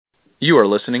You are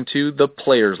listening to The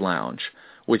Players Lounge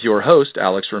with your host,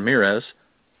 Alex Ramirez,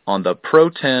 on the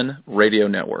ProTenn Radio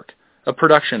Network, a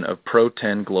production of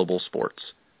ProTenn Global Sports.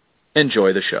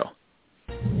 Enjoy the show.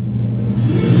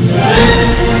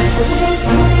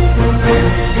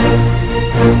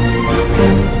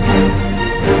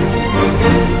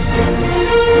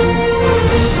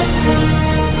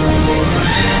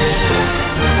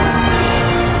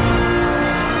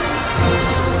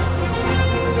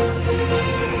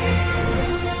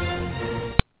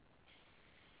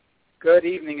 Good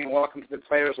evening and welcome to the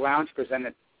Players Lounge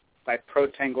presented by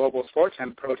ProTenn Global Sports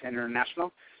and ProTenn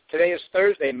International. Today is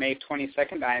Thursday, May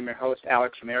 22nd. I am your host,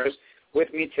 Alex Ramirez.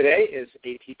 With me today is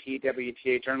ATP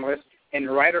WTA journalist and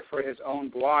writer for his own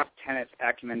blog,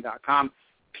 tennisacumen.com,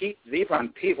 Pete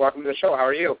Zebron. Pete, welcome to the show. How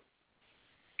are you?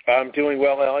 I'm doing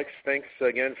well, Alex. Thanks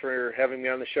again for having me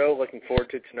on the show. Looking forward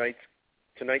to tonight's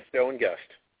show and guest.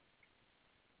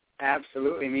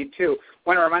 Absolutely, me too.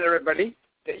 Want to remind everybody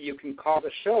that you can call the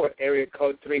show at area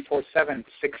code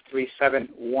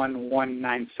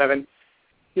 347-637-1197.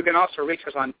 You can also reach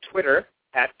us on Twitter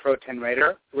at ProTenn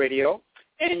Radio,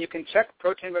 and you can check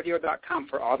ProTennRadio.com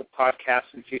for all the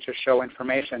podcasts and future show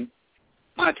information.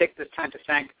 I want to take this time to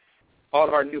thank all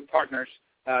of our new partners,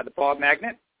 the Ball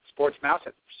Magnet, Sports Mouse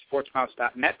at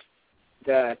sportsmouse.net,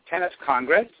 the Tennis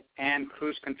Congress, and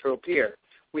Cruise Control Gear.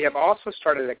 We have also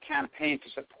started a campaign to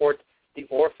support the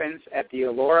orphans at the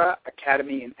Elora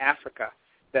Academy in Africa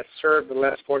that serve the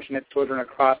less fortunate children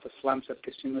across the slums of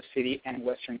Kisumu City and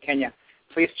Western Kenya.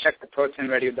 Please check the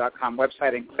ProTennRadio.com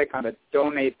website and click on the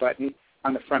Donate button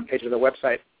on the front page of the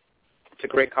website. It's a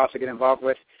great cause to get involved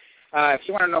with. If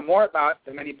you want to know more about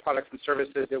the many products and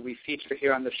services that we feature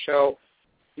here on the show,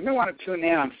 you may want to tune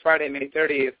in on Friday, May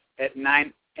 30th at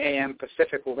 9 a.m.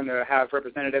 Pacific. We're going to have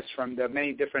representatives from the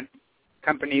many different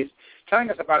companies telling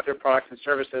us about their products and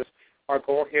services. Our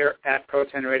goal here at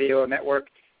ProTenn Radio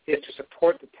Network is to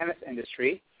support the tennis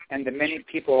industry and the many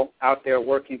people out there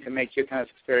working to make your tennis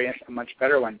experience a much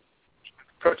better one.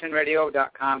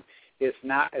 ProTennRadio.com is a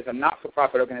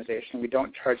not-for-profit organization. We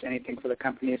don't charge anything for the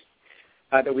companies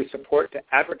that we support to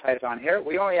advertise on here.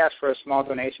 We only ask for a small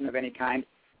donation of any kind.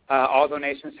 All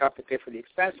donations help to pay for the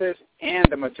expenses, and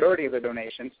the majority of the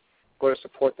donations go to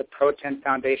support the ProTenn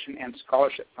Foundation and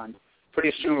Scholarship Fund.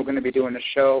 Pretty soon we're going to be doing a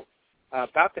show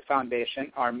about the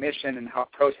foundation, our mission, and how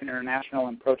ProTenn International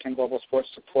and ProTenn Global Sports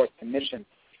support the mission.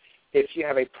 If you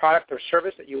have a product or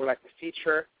service that you would like to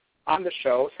feature on the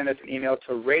show, send us an email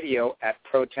to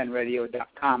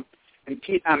radio@protennradio.com. And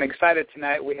Pete, I'm excited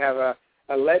tonight. We have a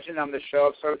legend on the show.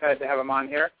 I'm so excited to have him on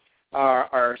here.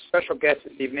 Our special guest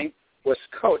this evening was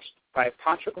coached by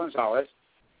Pancho Gonzalez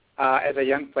as a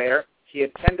young player. He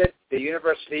attended the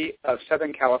University of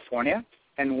Southern California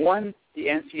and won the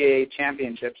NCAA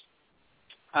championships.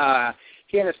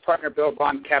 He and his partner Bill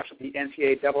Bond captured the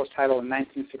NCAA doubles title in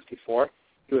 1964.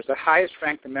 He was the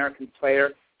highest-ranked American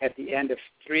player at the end of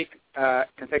 3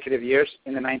 consecutive years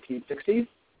in the 1960s.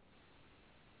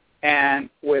 And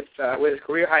with his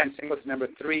career high in singles number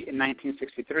 3 in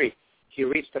 1963, he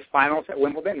reached the finals at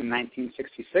Wimbledon in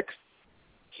 1966.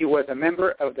 He was a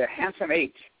member of the Handsome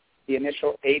Eight, the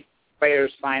initial 8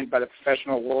 players signed by the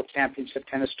Professional World Championship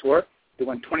Tennis Tour. He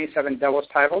won 27 doubles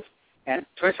titles and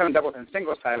 27 doubles and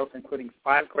singles titles, including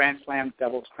 5 Grand Slam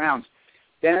doubles crowns.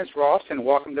 Dennis Ralston,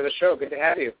 welcome to the show. Good to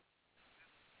have you.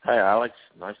 Hi, Alex.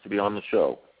 Nice to be on the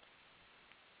show.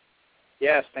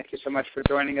 Yes, thank you so much for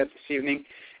joining us this evening.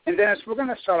 And Dennis, we're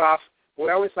going to start off. We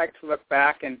always like to look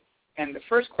back, and the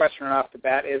first question right off the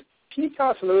bat is, can you tell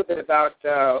us a little bit about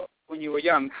when you were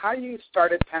young, how you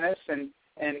started tennis and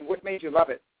what made you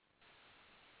love it?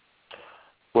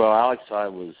 Well, Alex,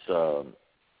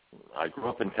 I grew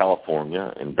up in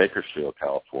California, in Bakersfield,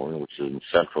 California, which is in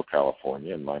Central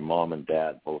California, and my mom and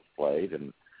dad both played,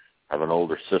 and I have an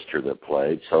older sister that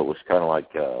played, so it was kind of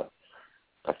like a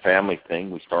family thing.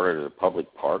 We started at the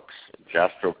public parks,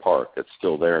 Jastrow Park, that's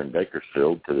still there in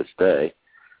Bakersfield to this day,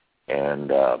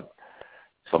 and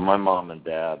so my mom and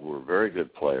dad were very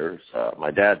good players.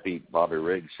 My dad beat Bobby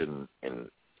Riggs in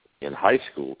high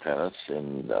school tennis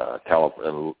in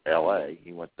L.A.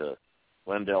 He went to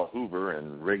Glendale Hoover,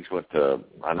 and Riggs went to,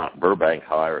 Burbank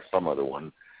High or some other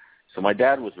one. So my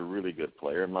dad was a really good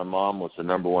player, and my mom was the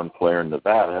number 1 player in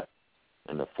Nevada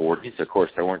in the 40s. Of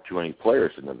course, there weren't too many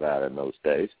players in Nevada in those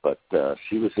days, but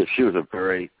she was a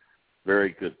very,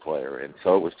 very good player. And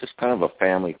so it was just kind of a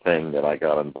family thing that I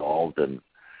got involved in.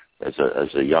 As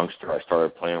a youngster, I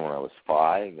started playing when I was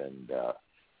 5, and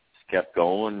just kept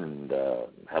going, and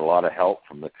had a lot of help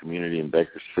from the community in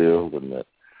Bakersfield and the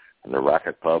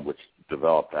racket club, which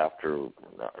developed after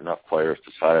enough players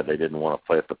decided they didn't want to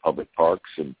play at the public parks.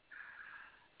 And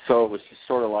So it was just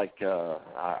sort of like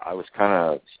I was kind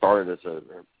of started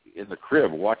in the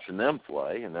crib watching them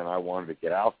play, and then I wanted to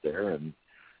get out there, and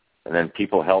then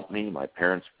people helped me. My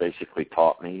parents basically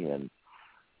taught me, and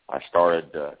I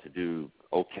started to do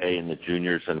okay in the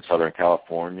juniors in Southern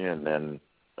California, and then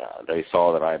they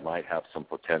saw that I might have some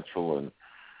potential,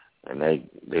 and they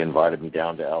invited me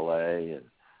down to L.A., and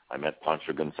I met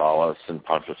Pancho Gonzalez and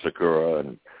Pancho Segura,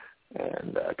 and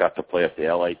got to play at the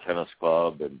L.A. Tennis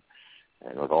Club, and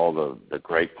with all the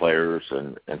great players,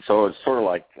 and so it's sort of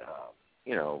like,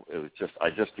 it was just, I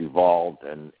just evolved,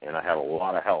 and I had a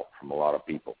lot of help from a lot of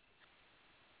people.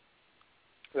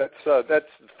 That's.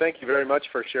 Thank you very much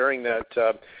for sharing that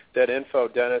info,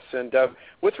 Dennis. And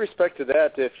with respect to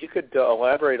that, if you could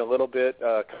elaborate a little bit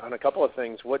on a couple of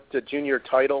things, what junior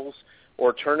titles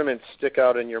or tournaments stick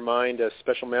out in your mind as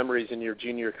special memories in your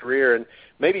junior career, and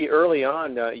maybe early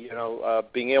on,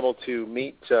 being able to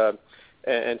meet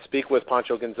and speak with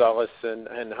Pancho Gonzalez,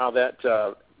 and how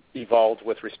that evolved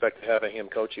with respect to having him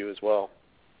coach you as well.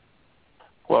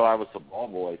 Well, I was the ball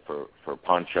boy for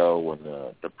Pancho when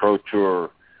the Pro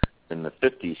Tour in the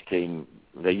 50s came.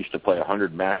 They used to play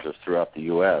 100 matches throughout the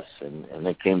U.S., and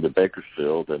they came to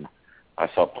Bakersfield, and I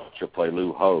saw Pancho play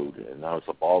Lou Hode, and I was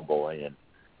the ball boy, and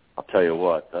I'll tell you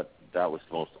what, that was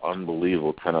the most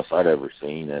unbelievable tennis I'd ever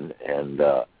seen, and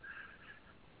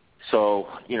so,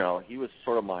 he was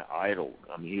sort of my idol.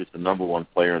 I mean, he was the number one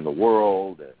player in the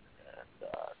world, and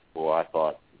I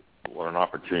thought, what an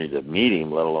opportunity to meet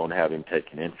him, let alone have him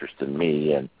take an interest in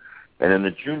me. And in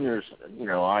the juniors,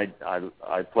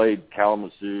 I played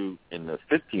Kalamazoo in the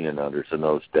 15 and unders in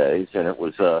those days, and it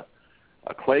was a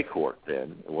clay court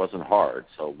then. It wasn't hard,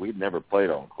 so we'd never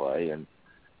played on clay, and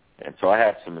so I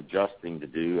had some adjusting to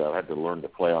do. I had to learn to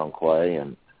play on clay,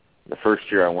 and the first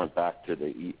year I went back to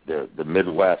the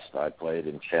Midwest. I played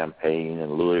in Champaign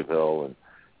and Louisville and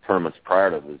tournaments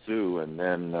prior to the Zoo, and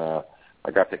then I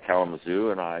got to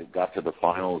Kalamazoo, and I got to the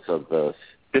finals of the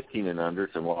 15 and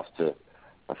unders and lost to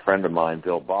a friend of mine,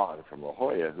 Bill Bond from La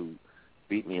Jolla, who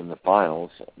beat me in the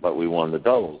finals, but we won the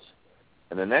doubles.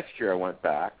 And the next year I went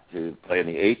back to play in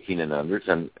the 18 and unders,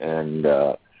 and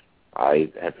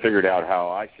I had figured out how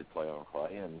I should play on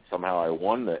clay, and somehow I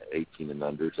won the 18 and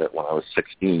unders when I was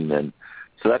 16, and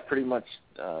so that pretty much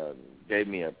gave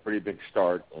me a pretty big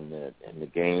start in the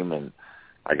game, and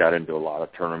I got into a lot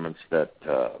of tournaments that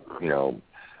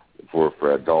were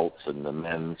for adults and the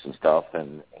men's and stuff,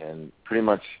 and pretty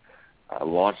much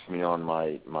launched me on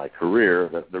my career.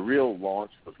 The real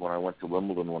launch was when I went to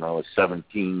Wimbledon when I was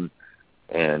 17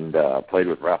 and played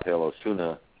with Rafael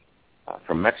Osuna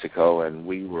from Mexico, and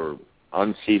we were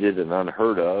unseeded and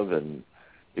unheard of, and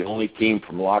the only team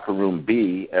from locker room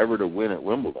B ever to win at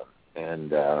Wimbledon.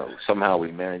 And somehow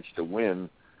we managed to win,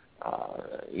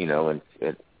 and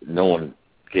no one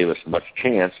gave us much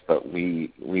chance, but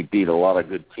we beat a lot of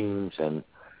good teams, and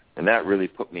that really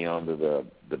put me onto the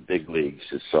big leagues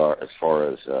as far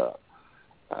as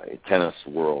tennis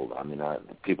world. I mean,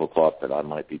 people thought that I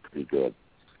might be pretty good.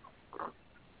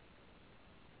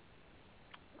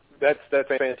 That's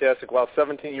fantastic. Wow,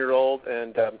 17-year-old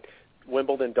and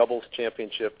Wimbledon doubles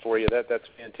championship for you. That's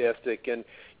fantastic. And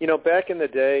back in the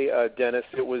day, Dennis,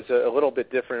 it was a little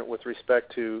bit different with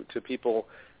respect to people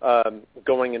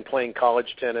going and playing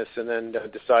college tennis and then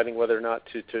deciding whether or not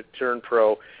to turn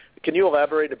pro. Can you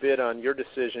elaborate a bit on your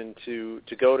decision to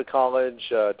go to college,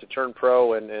 to turn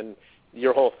pro, and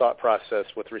your whole thought process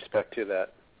with respect to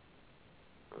that?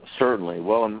 Certainly.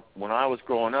 Well, when I was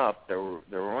growing up, there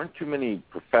weren't too many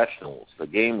professionals. The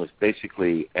game was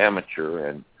basically amateur,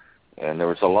 and there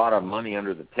was a lot of money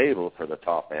under the table for the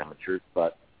top amateurs.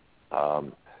 But I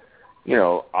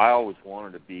always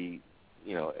wanted to be,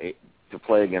 to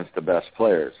play against the best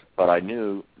players. But I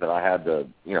knew that I had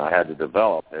to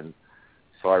develop, and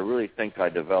so I really think I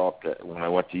developed it when I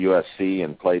went to USC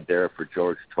and played there for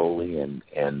George Tolley, and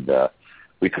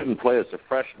we couldn't play as a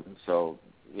freshman, so.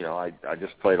 I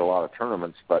just played a lot of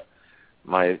tournaments, but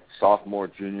my sophomore,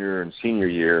 junior, and senior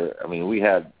year, I mean, we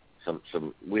had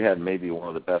we had maybe one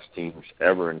of the best teams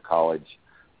ever in college.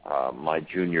 My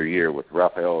junior year with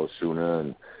Rafael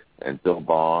Osuna and Bill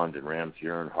Bond and Ramsey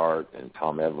Earnhardt and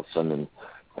Tom Evelson,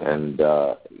 and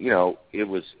it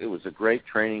was a great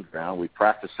training ground. We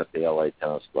practiced at the LA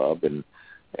Tennis Club, and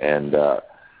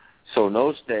so in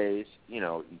those days,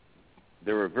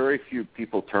 there were very few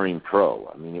people turning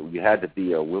pro. I mean, you had to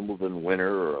be a Wimbledon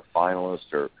winner or a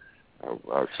finalist or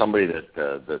somebody that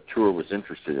the tour was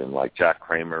interested in, like Jack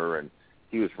Kramer, and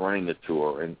he was running the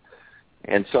tour.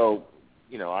 And so,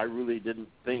 I really didn't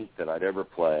think that I'd ever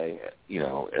play,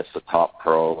 as the top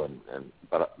pro,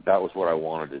 but that was what I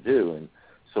wanted to do. And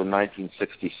So in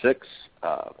 1966,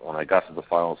 when I got to the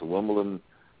finals of Wimbledon,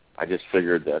 I just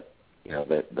figured that,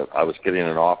 that I was getting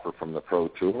an offer from the Pro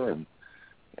Tour,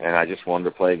 and I just wanted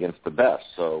to play against the best.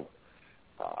 So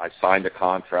I signed a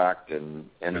contract and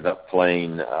ended up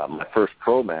playing my first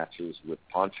pro matches with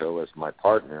Pancho as my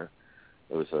partner.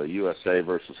 It was a USA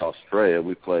versus Australia.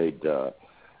 We played,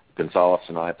 Gonzalez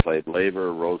and I played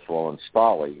Laver, Rosewall, and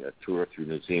Stolle, a tour through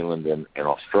New Zealand and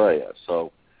Australia.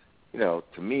 So,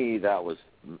 to me, that was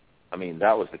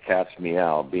the cat's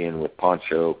meow, being with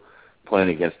Pancho, playing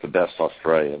against the best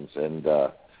Australians. And,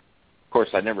 of course,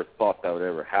 I never thought that would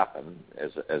ever happen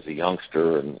as a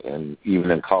youngster and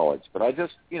even in college. But I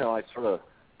just, I sort of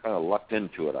kind of lucked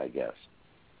into it, I guess.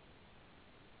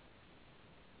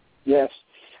 Yes.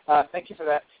 Thank you for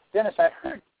that. Dennis, I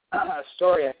heard a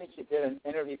story. I think you did an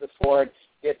interview before.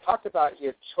 You had talked about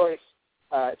your choice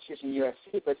choosing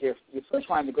USC, but you first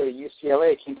wanted to go to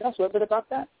UCLA. Can you tell us a little bit about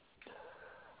that?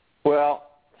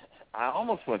 Well, I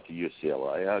almost went to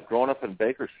UCLA. Growing up in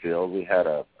Bakersfield, we had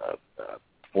a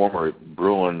former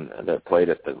Bruin that played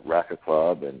at the Racket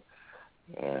Club, and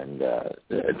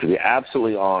to be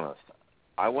absolutely honest,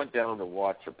 I went down to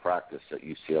watch a practice at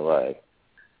UCLA,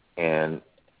 and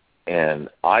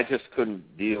I just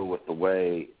couldn't deal with the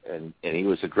way, and he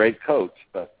was a great coach,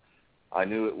 but I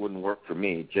knew it wouldn't work for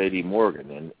me, J.D.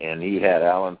 Morgan, and he had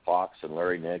Alan Fox and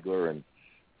Larry Nagler,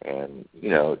 and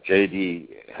J.D.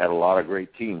 had a lot of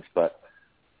great teams, but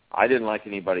I didn't like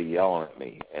anybody yelling at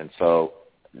me, and so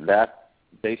that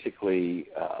basically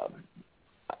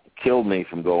killed me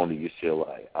from going to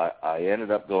UCLA. I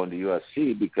ended up going to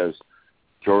USC because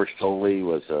George Tolley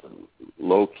was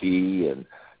low-key and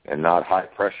not high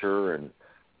pressure, and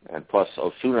plus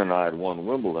Osuna and I had won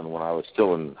Wimbledon when I was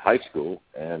still in high school,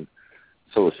 and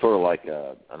so it was sort of like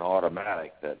an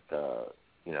automatic that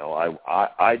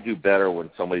I do better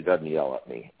when somebody doesn't yell at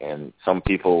me, and some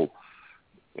people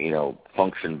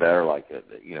function better like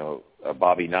a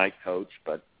Bobby Knight coach,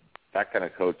 but that kind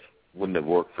of coach wouldn't have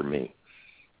worked for me.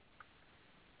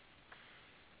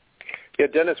 Yeah,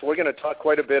 Dennis, we're going to talk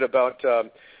quite a bit about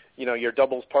your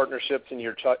doubles partnerships and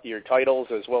your titles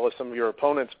as well as some of your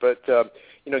opponents. But,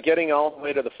 getting all the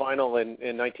way to the final in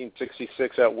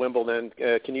 1966 at Wimbledon,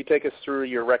 can you take us through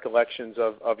your recollections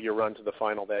of your run to the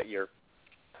final that year?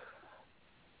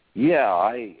 Yeah,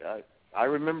 I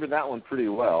remember that one pretty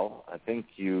well. I think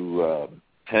you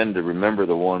tend to remember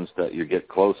the ones that you get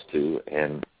close to.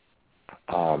 And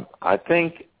I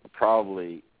think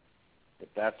probably at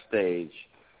that stage,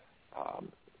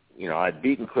 I'd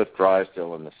beaten Cliff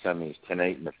Drysdale in the semis,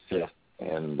 10-8 in the fifth,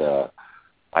 and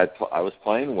I was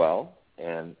playing well,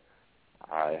 and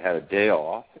I had a day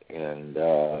off, and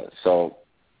so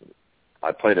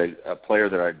I played a player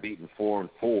that I'd beaten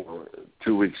 4-4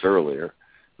 2 weeks earlier,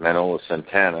 Manolo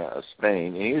Santana of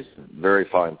Spain, and he's a very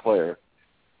fine player.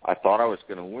 I thought I was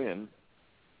going to win,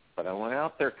 but I went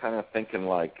out there kind of thinking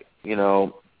like,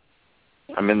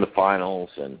 I'm in the finals,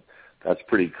 and that's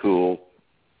pretty cool.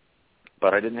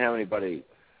 But I didn't have anybody.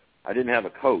 I didn't have a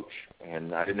coach,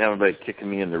 and I didn't have anybody kicking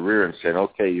me in the rear and saying,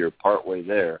 "Okay, you're partway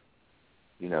there,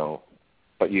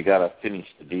 but you got to finish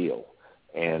the deal."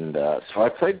 And so I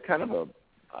played kind of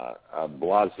a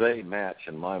blasé match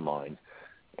in my mind,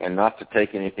 and not to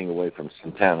take anything away from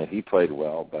Santana, he played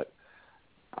well, but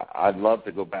I'd love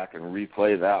to go back and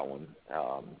replay that one,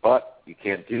 but you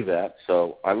can't do that.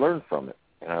 So I learned from it,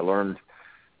 and I learned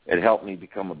it helped me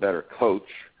become a better coach.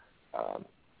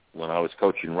 When I was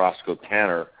coaching Roscoe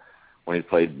Tanner when he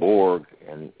played Borg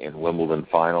in Wimbledon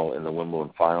final, that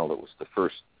was the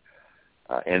first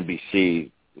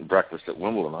NBC breakfast at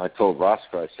Wimbledon. I told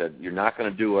Roscoe, I said, you're not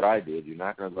going to do what I did. You're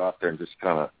not going to go out there and just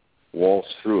kind of waltz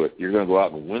through it. You're going to go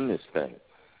out and win this thing.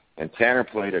 And Tanner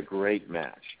played a great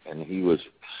match, and he was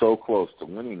so close to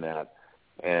winning that.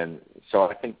 And so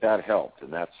I think that helped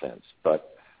in that sense.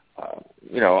 But,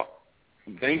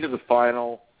 getting to the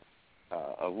final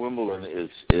of Wimbledon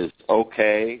is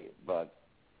okay, but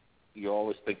you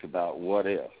always think about what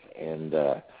if. And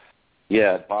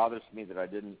it bothers me that I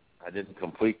didn't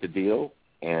complete the deal,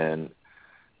 and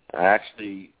I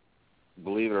actually,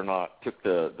 believe it or not, took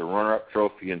the runner-up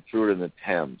trophy and threw it in the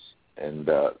Thames. And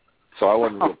so I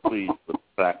wasn't real pleased with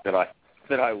the fact that I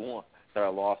won, that I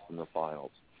lost in the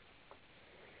finals.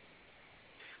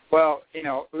 Well,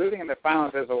 losing in the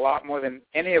finals is a lot more than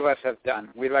any of us have done.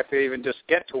 We'd like to even just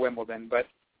get to Wimbledon, but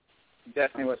it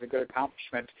definitely was a good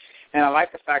accomplishment. And I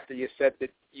like the fact that you said that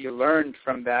you learned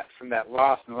from that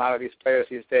loss, and a lot of these players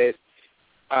these days,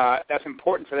 that's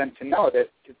important for them to know that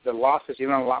the losses, you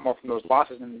learn a lot more from those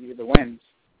losses than you do the wins.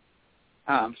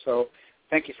 So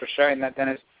thank you for sharing that,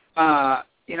 Dennis.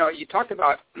 You talked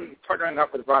about partnering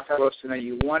up with Rafael Osuna.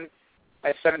 You won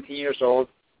at 17 years old,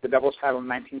 the doubles title in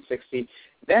 1960.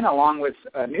 Then, along with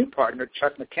a new partner,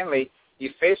 Chuck McKinley, you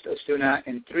faced Osuna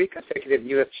in 3 consecutive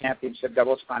U.S. Championship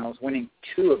doubles finals, winning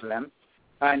 2 of them.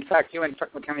 In fact, you and Chuck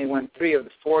McKinley won 3 of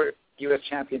the 4 U.S.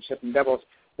 Championship in doubles.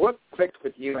 What clicked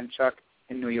with you and Chuck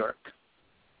in New York?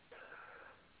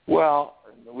 Well,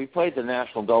 we played the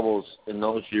national doubles in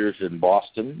those years in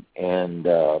Boston, and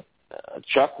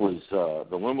Chuck was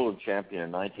the Wimbledon champion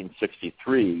in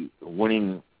 1963,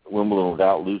 winning Wimbledon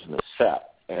without losing a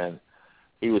set, and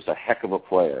he was a heck of a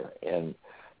player. And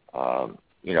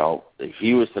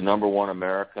he was the number 1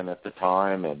 American at the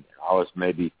time, and I was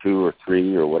maybe 2 or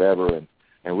 3 or whatever,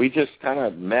 and we just kind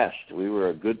of meshed. We were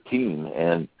a good team,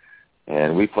 and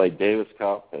we played Davis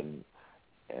Cup and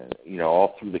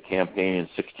all through the campaign in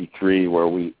 '63, where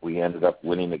we ended up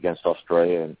winning against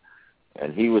Australia,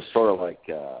 and he was sort of like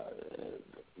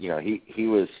he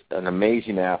was an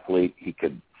amazing athlete. He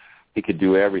could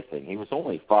do everything. He was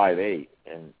only 5'8"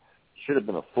 and should have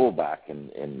been a fullback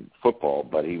in football,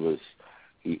 but he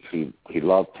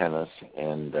loved tennis,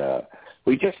 and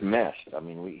we just meshed. I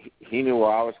mean, he knew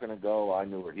where I was going to go. I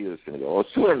knew where he was going to go.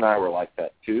 Osuna and I were like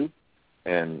that too,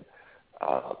 and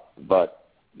but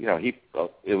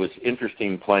it was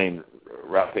interesting playing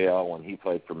Rafael when he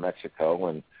played for Mexico,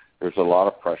 and there's a lot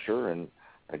of pressure, and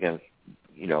against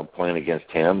playing against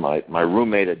him. My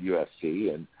roommate at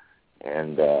USC,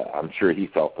 and I'm sure he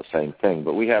felt the same thing.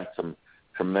 But we had some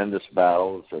tremendous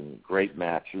battles and great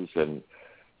matches, and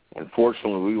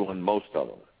fortunately we won most of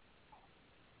them.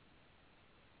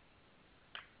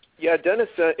 Yeah, Dennis,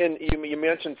 and you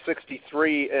mentioned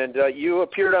 '63, and you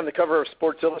appeared on the cover of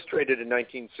Sports Illustrated in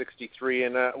 1963,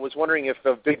 and I was wondering if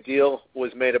a big deal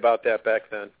was made about that back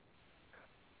then.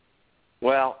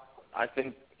 Well, I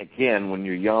think, again, when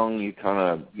you're young, you kind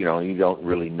of, you don't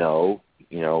really know,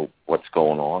 what's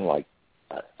going on. Like,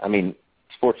 I mean,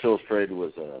 Sports Illustrated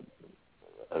was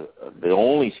the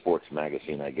only sports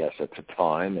magazine, I guess, at the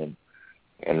time,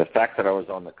 and the fact that I was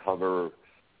on the cover,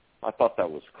 I thought that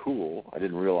was cool. I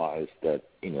didn't realize that,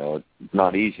 it's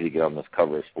not easy to get on this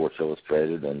cover of Sports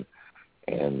Illustrated, and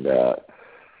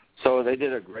so they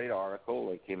did a great article.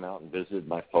 They came out and visited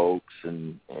my folks,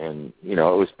 and it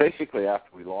was basically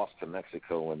after we lost to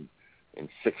Mexico in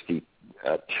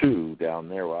 '62 down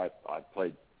there, where I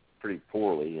played pretty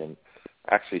poorly and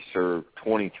actually served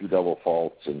 22 double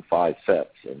faults in 5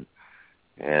 sets,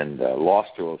 and lost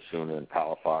to Osuna and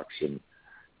Palafox,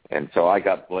 and so I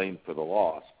got blamed for the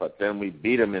loss. But then we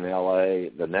beat them in L.A.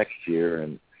 the next year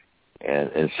and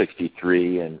in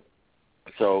 '63, and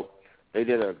so they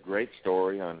did a great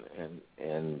story on,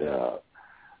 and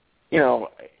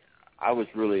I was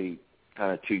really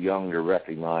kind of too young to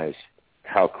recognize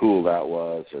how cool that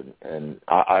was, and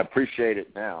I appreciate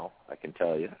it now, I can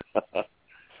tell you.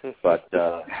 But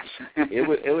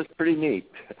it was pretty neat.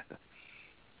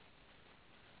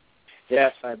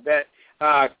 Yes, I bet.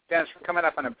 Dennis, we're coming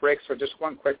up on a break, so just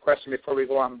one quick question before we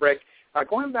go on break.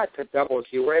 Going back to doubles,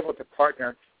 you were able to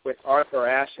partner with Arthur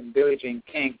Ashe and Billie Jean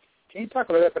King. Can you talk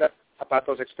a little bit about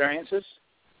those experiences?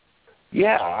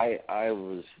 Yeah, I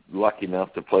was lucky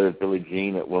enough to play with Billie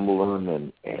Jean at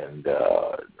Wimbledon, and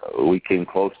we came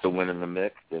close to winning the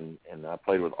mixed, and I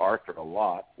played with Arthur a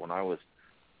lot. When I was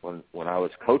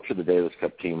coach of the Davis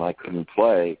Cup team, I couldn't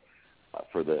play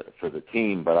for the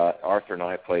team, but Arthur and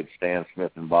I played Stan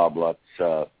Smith and Bob Lutz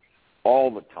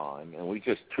all the time, and we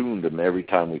just tuned them every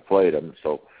time we played them.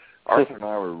 So Arthur and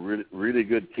I were a really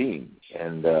good team,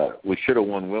 and we should have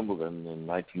won Wimbledon in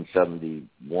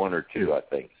 1971 or 2, I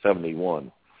think,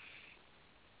 71.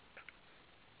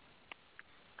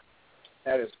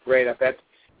 That is great. I bet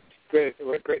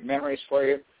great memories for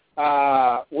you.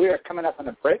 We are coming up on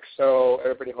a break, so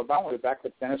everybody hold on. We'll be back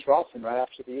with Dennis Ralston right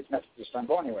after these messages. Don't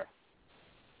go anywhere.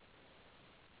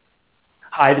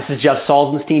 Hi, this is Jeff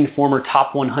Salzenstein, former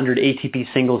top 100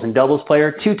 ATP singles and doubles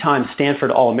player, 2-time Stanford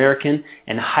All-American,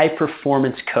 and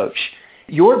high-performance coach.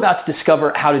 You're about to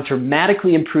discover how to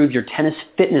dramatically improve your tennis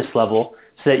fitness level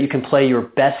so that you can play your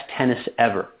best tennis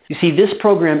ever. You see, this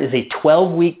program is a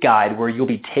 12-week guide where you'll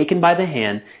be taken by the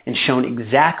hand and shown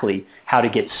exactly how to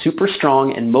get super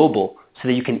strong and mobile so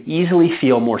that you can easily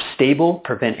feel more stable,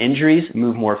 prevent injuries,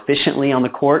 move more efficiently on the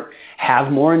court,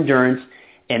 have more endurance,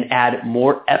 and add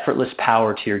more effortless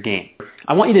power to your game.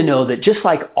 I want you to know that just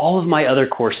like all of my other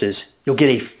courses, you'll get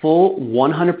a full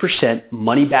 100%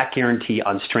 money-back guarantee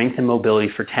on strength and mobility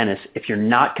for tennis if you're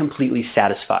not completely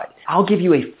satisfied. I'll give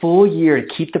you a full year to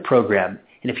keep the program,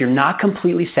 and if you're not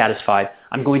completely satisfied,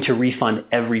 I'm going to refund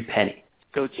every penny.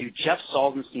 Go to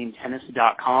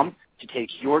jeffsalzensteintennis.com to take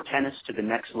your tennis to the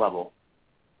next level.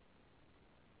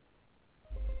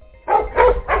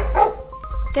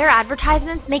 Their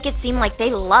advertisements make it seem like they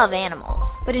love animals,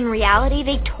 but in reality,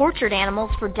 they tortured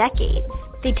animals for decades.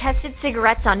 They tested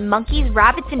cigarettes on monkeys,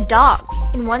 rabbits, and dogs.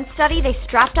 In one study, they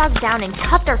strapped dogs down and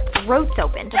cut their throats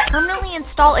open to permanently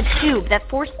install a tube that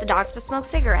forced the dogs to smoke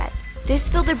cigarettes. This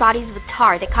filled their bodies with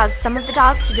tar that caused some of the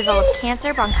dogs to develop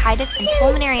cancer, bronchitis, and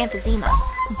pulmonary emphysema.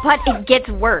 But it gets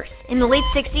worse. In the late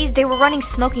 60s, they were running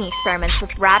smoking experiments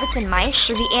with rabbits and mice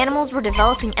where the animals were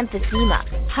developing emphysema.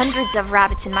 Hundreds of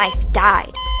rabbits and mice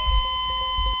died.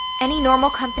 Any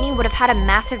normal company would have had a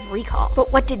massive recall.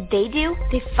 But what did they do?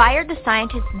 They fired the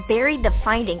scientists, buried the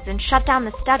findings, and shut down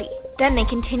the study. Then they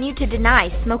continued to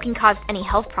deny smoking caused any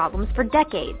health problems for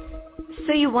decades.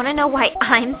 So you want to know why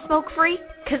I'm smoke-free?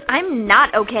 Because I'm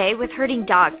not okay with hurting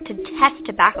dogs to test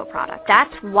tobacco products.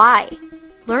 That's why.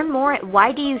 Learn more at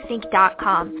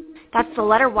whydoyouthink.com. That's the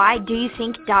letter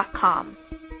whydoyouthink.com.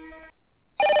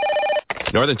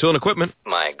 Northern Tool and Equipment.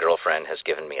 My girlfriend has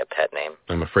given me a pet name.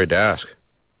 I'm afraid to ask.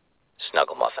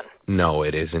 Snuggle Muffin. No,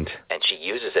 it isn't. And she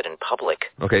uses it in public.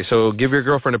 Okay, so give your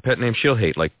girlfriend a pet name she'll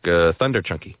hate, like Thunder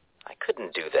Chunky. I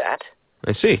couldn't do that.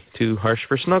 I see. Too harsh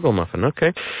for Snuggle Muffin.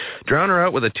 Okay. Drown her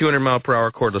out with a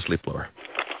 200-mile-per-hour cordless leaf blower.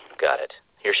 Got it.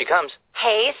 Here she comes.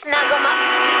 Hey, Snuggle Muffin.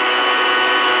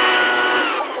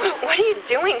 What are you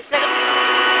doing, Snuggle?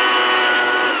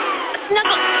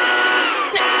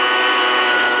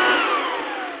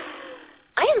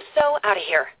 I am so out of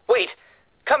here. Wait.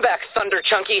 Come back, Thunder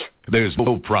Chunky. There's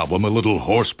no problem a little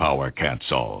horsepower can't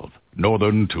solve.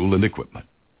 Northern Tool and Equipment.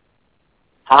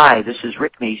 Hi, this is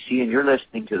Rick Macy, and you're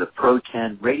listening to the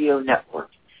ProTenn Radio Network.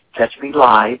 Catch me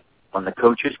live on the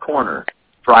Coach's Corner,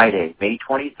 Friday, May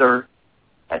 23rd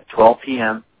at 12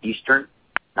 p.m. Eastern,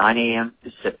 9 a.m.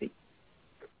 Pacific.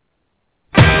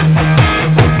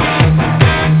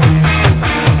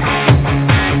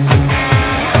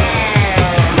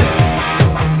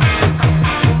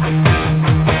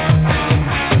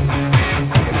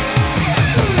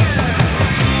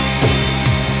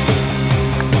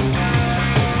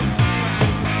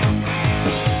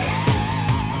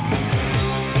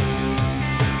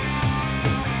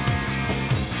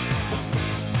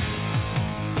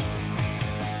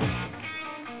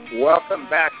 Welcome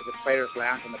back to the Players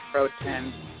Lounge on the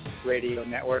ProTenn Radio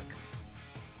Network.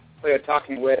 We are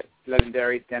talking with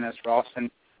legendary Dennis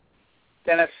Ralston.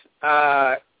 Dennis,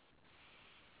 can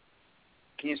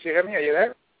you still hear me? Are you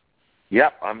there?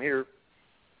 Yep, I'm here.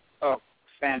 Oh,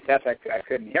 fantastic. I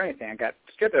couldn't hear anything. I got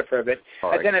stripped there for a bit.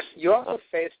 Right. Dennis, you also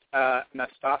faced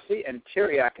Nastasi and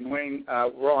Tyriak in winning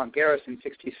Roland Garros in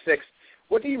 66.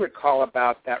 What do you recall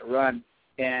about that run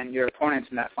and your opponents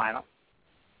in that final?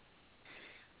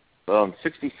 Well, in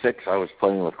 66, I was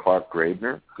playing with Clark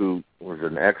Graebner, who was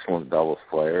an excellent doubles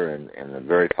player and a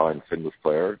very fine singles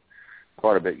player,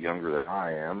 quite a bit younger than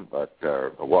I am, but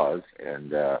was.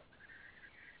 And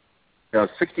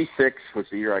 66 was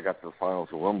the year I got to the finals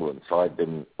of Wimbledon, so I'd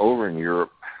been over in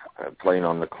Europe playing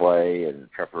on the clay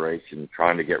and preparation,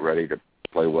 trying to get ready to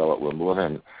play well at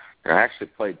Wimbledon. And I actually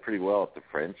played pretty well at the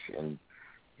French and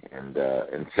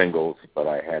in singles, but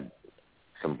I had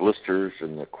some blisters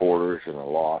in the quarters and I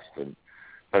lost.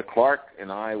 But Clark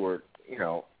and I were,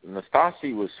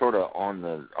 Nastasi was sort of on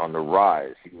the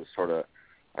rise. He was sort of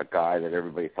a guy that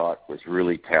everybody thought was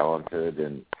really talented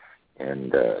and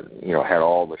had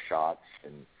all the shots,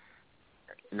 and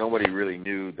nobody really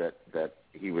knew that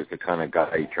he was the kind of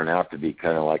guy he turned out to be,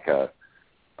 kind of like a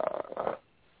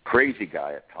crazy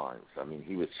guy at times. I mean,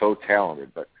 he was so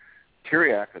talented, but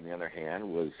Tyriak, on the other hand,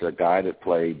 was a guy that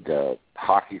played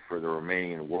hockey for the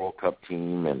Romanian World Cup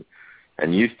team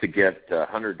and used to get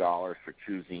 $100 for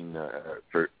choosing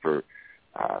for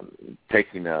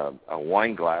taking a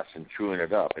wine glass and chewing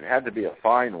it up. It had to be a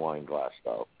fine wine glass,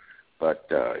 though, but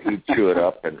he'd chew it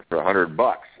up and for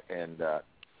 $100. And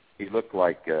he looked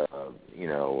like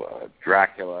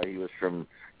Dracula. He was from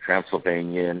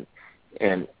Transylvania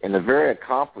and a very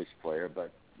accomplished player,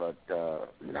 but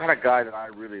not a guy that I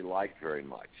really liked very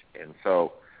much. And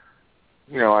so,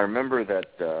 I remember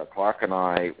that Clark and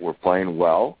I were playing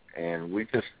well, and we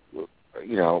just,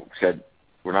 said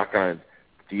we're not going to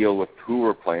deal with who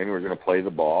we're playing. We're going to play the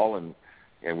ball,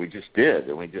 and we just did,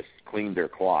 and we just cleaned their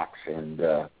clocks. And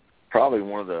probably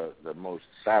one of the most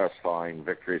satisfying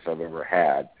victories I've ever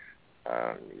had,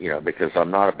 because I'm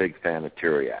not a big fan of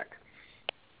Tyriak.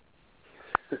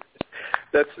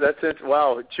 That's it.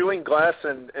 Wow, chewing glass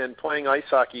and playing ice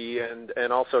hockey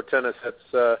and also tennis.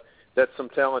 That's some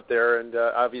talent there, and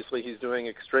obviously he's doing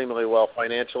extremely well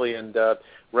financially and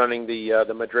running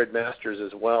the Madrid Masters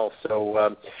as well.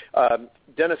 So,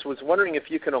 Dennis, was wondering if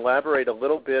you can elaborate a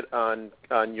little bit on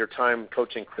your time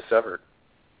coaching Chris Evert.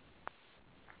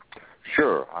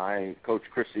 Sure. I coached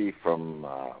Chrissy from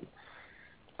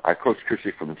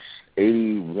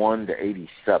 81 to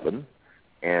 87,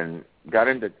 and got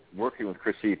into working with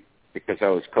Chrissy because I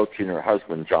was coaching her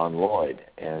husband, John Lloyd.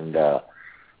 And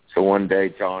so one day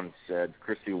John said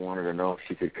Chrissy wanted to know if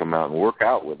she could come out and work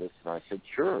out with us, and I said,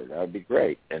 sure, that would be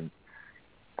great. And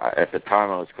at the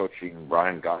time I was coaching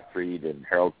Brian Gottfried and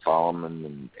Harold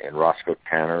Solomon and Roscoe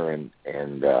Tanner, and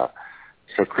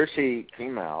so Chrissy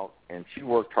came out, and she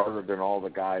worked harder than all the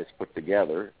guys put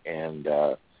together, and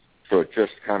so it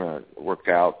just kind of worked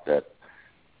out that,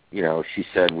 you know, she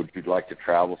said, would you like to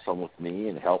travel some with me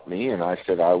and help me? And I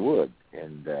said I would.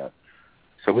 And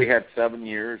so we had 7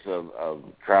 years of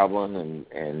traveling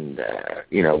and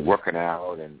you know, working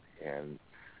out, and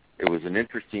it was an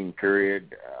interesting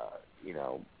period. You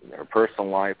know, her personal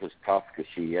life was tough because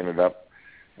she ended up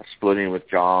splitting with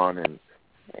John, and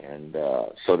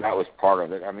so that was part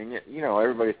of it. I mean, you know,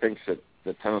 everybody thinks that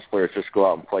the tennis players just go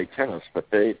out and play tennis, but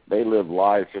they live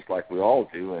lives just like we all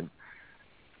do, and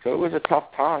so it was a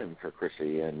tough time for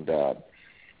Chrissy. And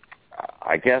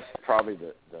I guess probably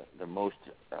the most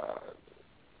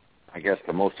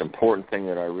important thing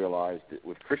that I realized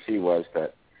with Chrissy was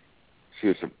that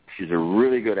she's a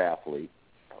really good athlete.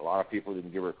 A lot of people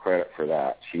didn't give her credit for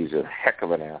that. She's a heck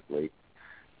of an athlete,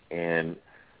 and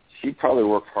she probably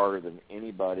worked harder than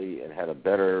anybody and had a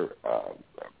better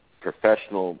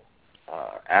professional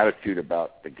attitude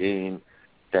about the game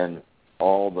than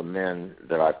all the men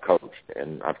that I've coached.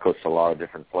 And I've coached a lot of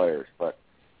different players, but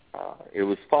it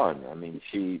was fun. I mean,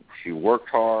 she worked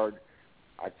hard.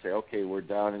 I'd say, okay, we're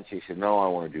done, and she said, no, I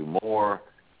want to do more.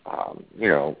 You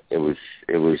know, it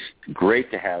was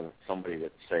great to have somebody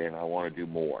that's saying, I want to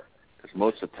do more, because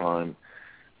most of the time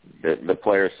the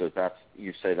player says,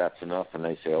 you say that's enough, and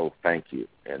they say, oh, thank you,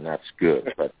 and that's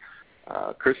good. But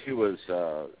Chrissy was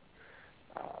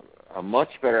a much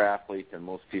better athlete than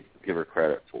most people give her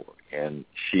credit for, and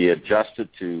she adjusted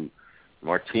to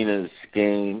Martina's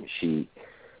game. She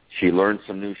learned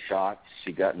some new shots.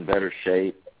 She got in better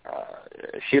shape.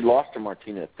 She had lost to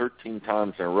Martina 13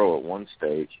 times in a row at one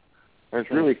stage. I was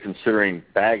really considering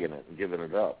bagging it and giving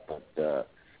it up, but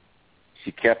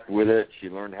she kept with it. She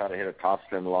learned how to hit a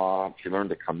topspin lob. She learned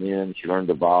to come in. She learned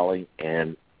to volley.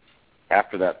 And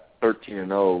after that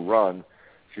 13-0 run,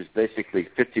 she was basically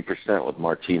 50% with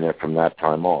Martina from that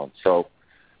time on. So,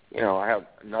 you know, I have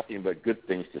nothing but good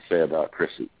things to say about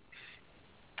Chrissy.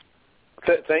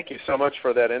 Thank you so much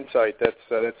for that insight.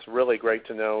 That's really great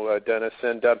to know, Dennis.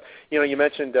 And you know, you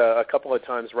mentioned a couple of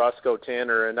times Roscoe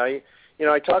Tanner, and I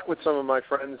talked with some of my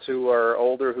friends who are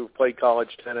older who've played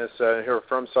college tennis who are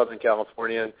from Southern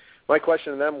California, and my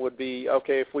question to them would be,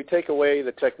 okay, if we take away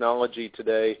the technology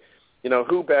today, you know,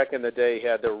 who back in the day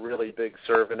had the really big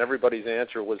serve? And everybody's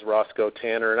answer was Roscoe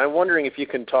Tanner. And I'm wondering if you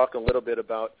can talk a little bit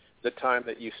about the time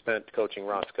that you spent coaching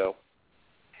Roscoe.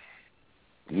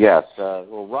 Yes.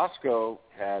 Well, Roscoe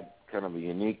had kind of a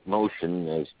unique motion,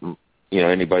 as you know,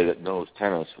 anybody that knows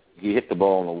tennis. He hit the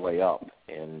ball on the way up,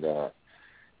 and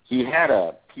he had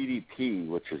a PDP,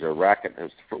 which is a racket that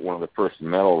was one of the first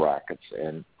metal rackets,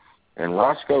 and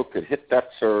Roscoe could hit that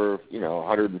serve, you know,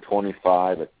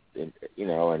 125, you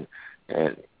know, and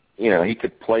you know, he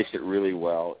could place it really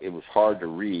well. It was hard to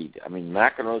read. I mean,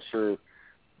 McEnroe's serve,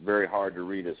 very hard to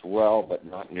read as well, but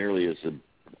not nearly as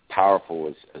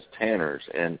powerful as Tanner's.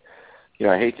 And you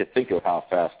know, I hate to think of how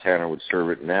fast Tanner would serve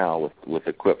it now with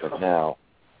equipment now,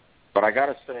 but I got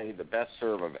to say the best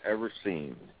serve I've ever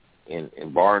seen,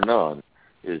 in bar none,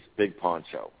 is Big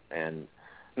Poncho. And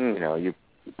you know,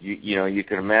 you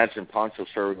can imagine Poncho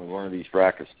serving one of these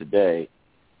rackets today.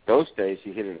 Those days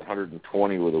he hit it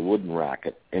 120 with a wooden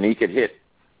racket, and he could hit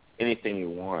anything he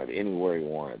wanted, anywhere he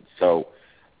wanted. So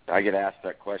I get asked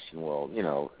that question, well, you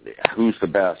know, who's the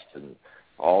best and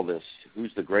all this,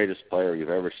 who's the greatest player you've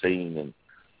ever seen? And,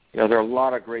 you know, there are a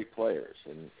lot of great players.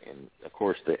 And of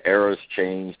course, the eras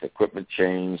changed, the equipment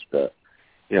changed, the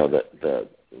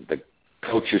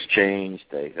coaches changed.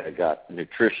 They got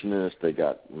nutritionists, they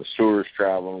got masseurs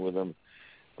traveling with them.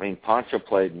 I mean, Poncho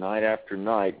played night after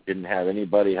night, didn't have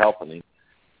anybody helping him.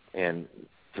 And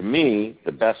to me,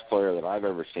 the best player that I've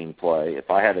ever seen play, if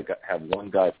I had to have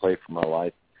one guy play for my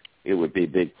life, it would be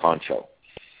Big Poncho.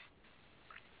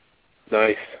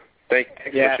 Nice. Thanks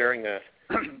for sharing that.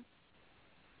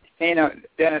 Hey, you know,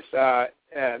 Dennis,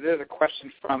 there's a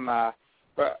question from a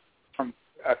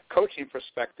coaching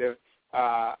perspective.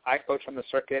 I coach on the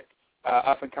circuit,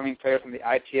 up-and-coming players on the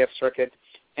ITF circuit,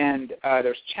 and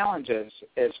there's challenges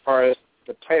as far as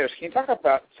the players. Can you talk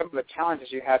about some of the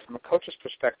challenges you had from a coach's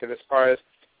perspective as far as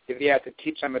if you had to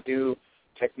teach them a new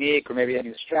technique or maybe a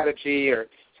new strategy, or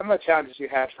some of the challenges you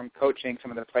had from coaching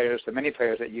some of the players, the many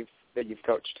players that you've that you've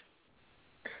coached?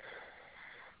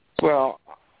 Well,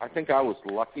 I think I was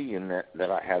lucky in that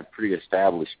I had pretty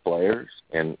established players,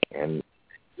 and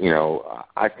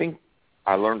I think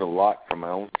I learned a lot from my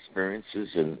own experiences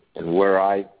and where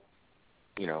I,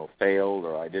 failed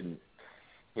or I didn't,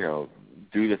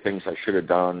 do the things I should have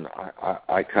done.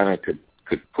 I kind of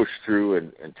could push through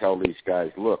and tell these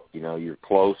guys, look, you're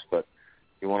close, but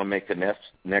you want to make the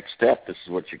next step. This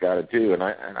is what you got to do. And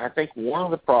I think one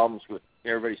of the problems with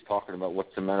everybody's talking about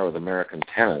what's the matter with American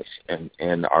tennis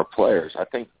and our players. I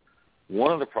think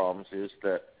one of the problems is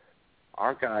that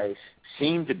our guys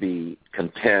seem to be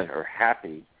content or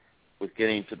happy with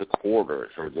getting to the quarters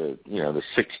or the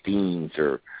 16s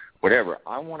or whatever.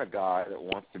 I want a guy that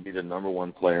wants to be the number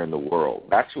one player in the world.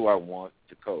 That's who I want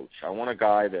to coach. I want a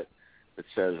guy that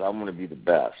says I'm going to be the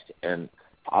best. And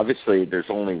obviously there's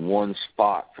only one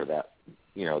spot for that,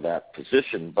 that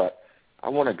position, but I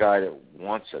want a guy that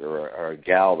wants it or a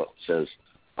gal that says,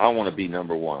 I want to be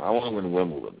number one. I want to win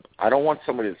Wimbledon. I don't want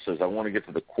somebody that says I want to get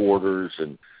to the quarters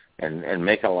and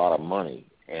make a lot of money.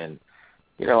 And,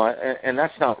 and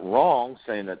that's not wrong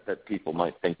saying that people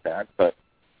might think that, but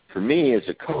for me as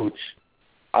a coach,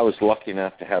 I was lucky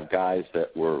enough to have guys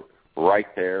that were right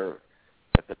there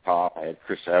at the top. I had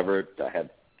Chris Everett. I had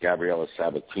Gabriella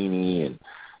Sabatini, and,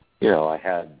 I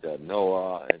had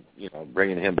Noah, and,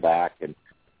 bringing him back. And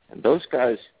those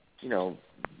guys,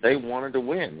 they wanted to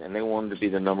win, and they wanted to be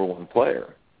the number one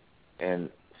player. And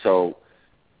so,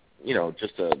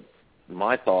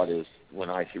 my thought is when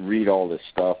I read all this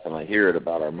stuff and I hear it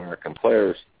about our American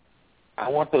players, I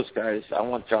want those guys, I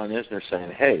want John Isner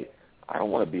saying, hey, I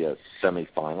don't want to be a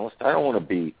semifinalist. I want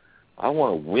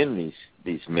to win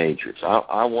these majors.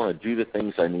 I want to do the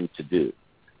things I need to do.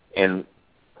 And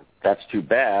that's too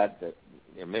bad that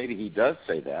maybe he does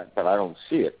say that, but I don't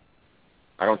see it.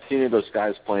 I don't see any of those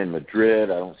guys playing Madrid.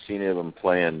 I don't see any of them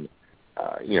playing,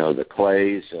 the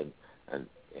Clays, and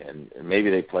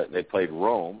maybe they played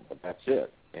Rome, but that's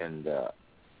it. And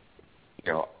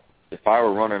if I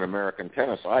were running American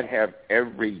tennis, I'd have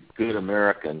every good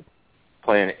American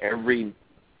playing every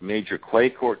major clay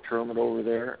court tournament over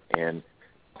there and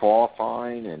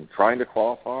qualifying and trying to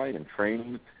qualify and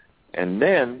training, and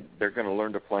then they're going to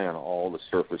learn to play on all the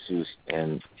surfaces.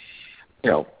 And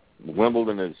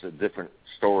Wimbledon is a different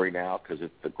story now because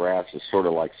the grass is sort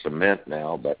of like cement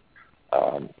now. But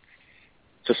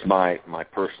just my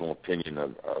personal opinion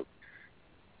of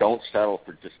don't settle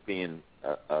for just being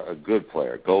a good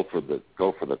player. Go for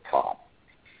the top.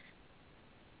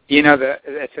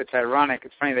 It's ironic.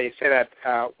 It's funny that you say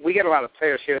that. We get a lot of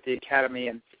players here at the academy,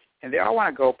 and they all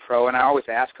want to go pro. And I always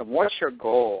ask them, "What's your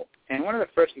goal?" And one of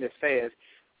the first things they say is,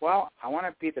 "Well, I want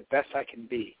to be the best I can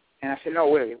be." And I say,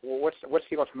 "No, really. Well, what's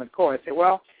the ultimate goal?" And they say,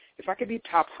 "Well, if I could be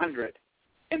top 100."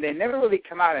 And they never really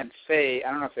come out and say,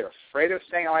 I don't know if they're afraid of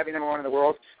saying I want to be number one in the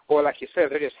world, or like you said,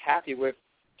 they're just happy with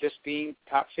just being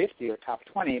top 50 or top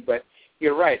 20. But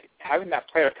you're right. Having that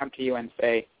player come to you and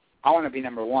say, I want to be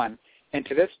number one. And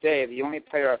to this day, the only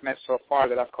player I've met so far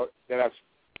that I've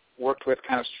worked with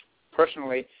kind of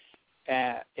personally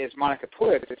is Monica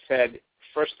Puig, that said,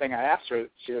 first thing I asked her,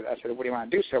 I said, what do you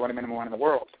want to do? She said, I want to be number one in the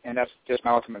world. And that's just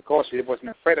my ultimate goal. She wasn't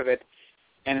afraid of it.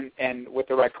 And with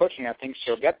the right coaching, I think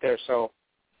she'll get there. So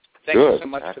thank you so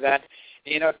much for that.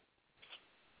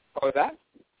 What was that?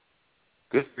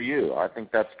 Good for you. I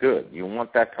think that's good. You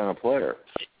want that kind of player.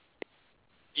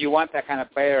 You want that kind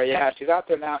of player, yeah. She's out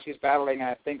there now. She's battling, and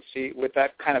I think with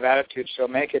that kind of attitude, she'll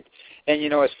make it. And,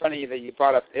 it's funny that you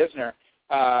brought up Isner.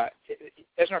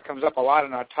 Isner comes up a lot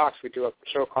in our talks. We do a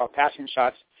show called Passing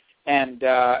Shots, and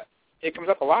it comes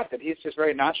up a lot that he's just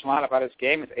very nonchalant about his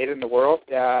game. He's 8th in the world.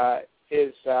 I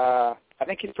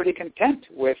think he's pretty content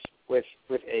with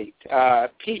 8.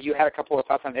 Pete, you had a couple of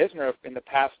thoughts on Isner in the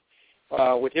past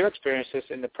with your experiences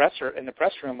in the press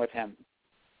room with him.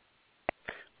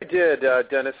 I did,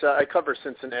 Dennis. I cover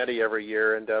Cincinnati every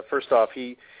year, and first off,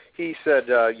 he said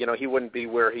he wouldn't be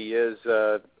where he is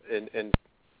and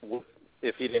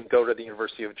if he didn't go to the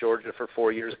University of Georgia for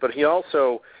 4 years. But he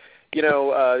also,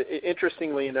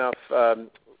 interestingly enough,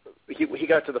 he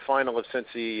got to the final of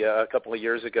Cincy a couple of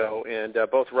years ago, and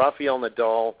both Rafael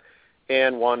Nadal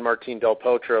and Juan Martín del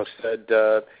Potro said,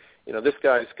 this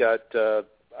guy's got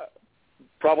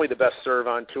probably the best serve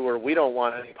on tour. We don't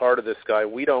want any part of this guy.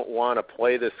 We don't want to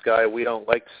play this guy. We don't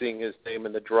like seeing his name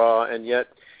in the draw. And yet,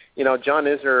 John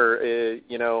Isner,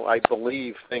 I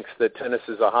believe thinks that tennis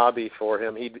is a hobby for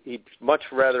him. He'd much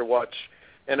rather watch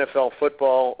NFL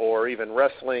football or even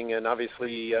wrestling, and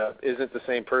obviously isn't the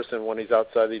same person when he's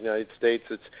outside the United States.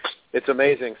 It's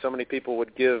amazing. So many people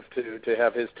would give to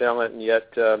have his talent, and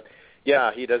yet,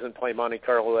 he doesn't play Monte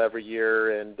Carlo every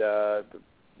year and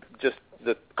just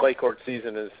the clay court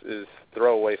season is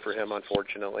throwaway for him,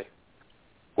 unfortunately.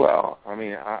 Well, I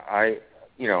mean, I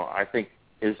think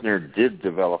Isner did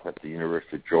develop at the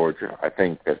University of Georgia. I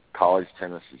think that college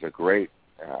tennis is a great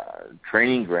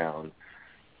training ground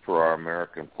for our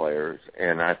American players,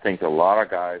 and I think a lot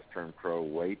of guys turn pro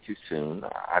way too soon.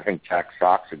 I think Jack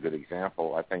Sock's a good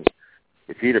example. I think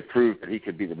if he'd have proved that he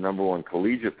could be the number one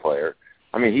collegiate player,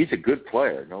 I mean, he's a good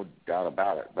player, no doubt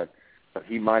about it, but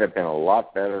he might have been a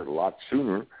lot better a lot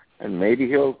sooner, and maybe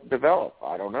he'll develop.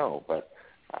 I don't know, but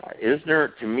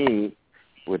Isner, to me,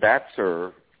 with that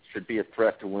serve, should be a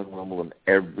threat to win Wimbledon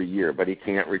every year, but he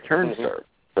can't return serve.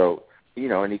 So,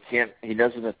 and he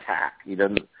doesn't attack. He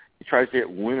tries to hit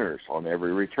winners on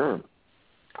every return.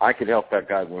 I could help that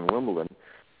guy win Wimbledon,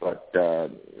 but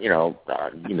that's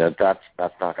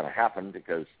not going to happen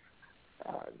because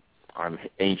I'm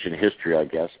ancient history, I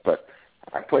guess. But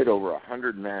I played over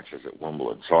 100 matches at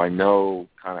Wimbledon, so I know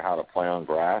kind of how to play on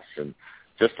grass and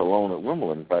just alone at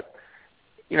Wimbledon. But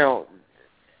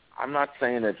I'm not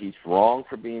saying that he's wrong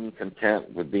for being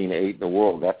content with being 8 in the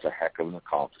world. That's a heck of an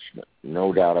accomplishment,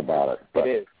 no doubt about it. But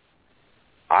it is.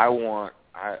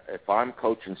 If I'm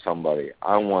coaching somebody,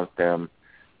 I want them,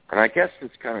 and I guess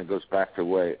this kind of goes back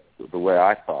to the way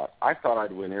I thought. I thought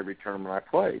I'd win every tournament I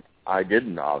played. I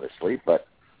didn't, obviously, but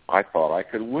I thought I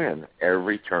could win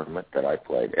every tournament that I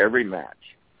played, every match.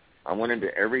 I went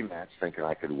into every match thinking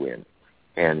I could win.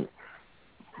 And,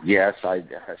 yes, I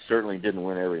certainly didn't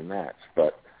win every match,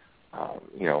 but,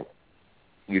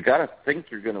 you got to think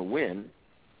you're going to win.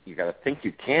 You got to think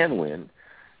you can win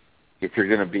if you're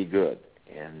going to be good.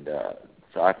 And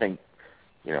so I think,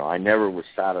 I never was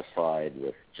satisfied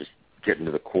with just getting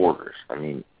to the quarters. I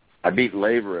mean, I beat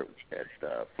Laver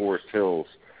at Forest Hills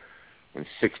in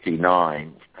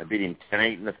 '69. I beat him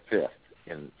 10-8 in the fifth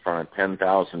in front of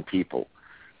 10,000 people.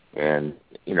 And,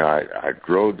 I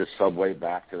drove the subway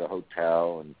back to the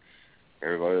hotel, and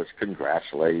everybody was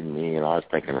congratulating me, and I was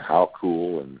thinking, how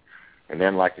cool. And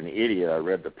then, like an idiot, I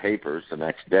read the papers the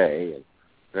next day, and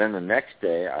then the next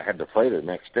day, I had to play the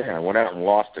next day. I went out and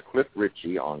lost to Cliff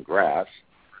Ritchie on grass.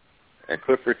 And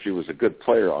Cliff Ritchie was a good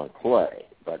player on clay,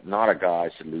 but not a guy I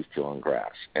should lose to on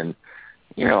grass. And,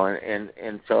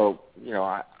 so,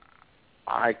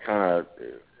 I kind of,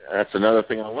 that's another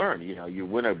thing I learned. You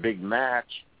win a big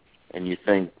match and you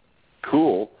think,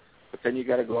 cool, but then you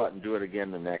got to go out and do it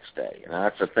again the next day. And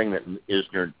that's a thing that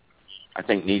Isner, I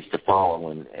think, needs to follow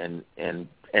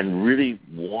and really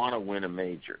want to win a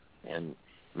major. And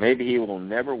maybe he will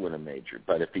never win a major,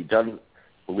 but if he doesn't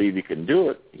believe he can do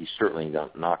it, he's certainly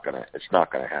not going to. It's not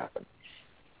going to happen.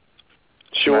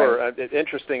 Sure, right.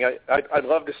 Interesting. I'd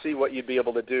love to see what you'd be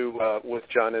able to do with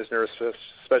John Isner,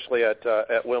 especially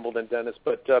at Wimbledon, Dennis.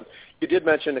 But you did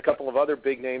mention a couple of other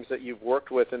big names that you've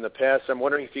worked with in the past. I'm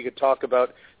wondering if you could talk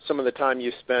about some of the time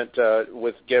you spent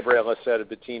with Gabriela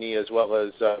Sabatini as well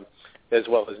as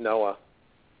Noah.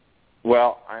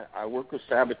 Well, I worked with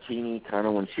Sabatini kind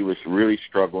of when she was really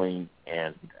struggling,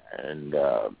 and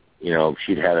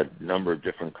she'd had a number of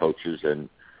different coaches, and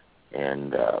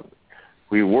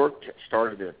we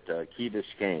started at Key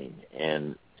Biscayne,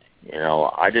 and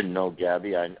I didn't know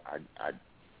Gabby. I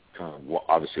kind of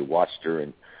obviously watched her,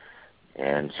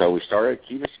 and so we started at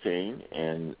Key Biscayne,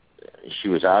 and she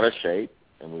was out of shape,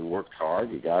 and we worked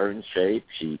hard. We got her in shape.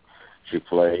 She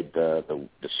played the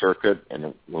circuit,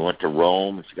 and we went to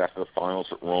Rome, and she got to the finals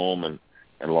at Rome, and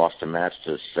lost a match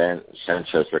to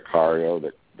Sanchez Vicario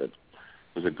that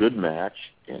was a good match,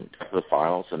 and got to the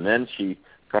finals. And then she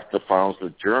got to the finals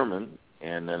with German,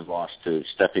 and then lost to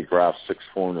Steffi Graf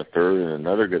 6-4 in the third in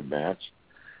another good match.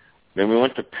 Then we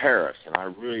went to Paris, and I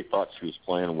really thought she was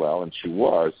playing well, and she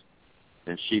was.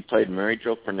 And she played Mary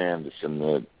Jo Fernandez in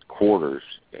the quarters,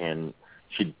 and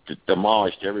she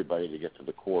demolished everybody to get to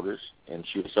the quarters, and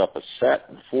she was up a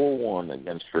set 4-1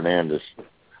 against Fernandez.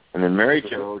 And then Mary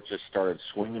Jo just started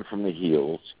swinging from the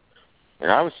heels,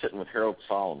 and I was sitting with Harold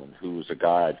Solomon, who was a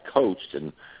guy I'd coached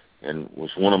and was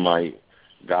one of my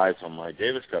guys on my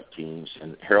Davis Cup teams,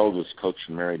 and Harold was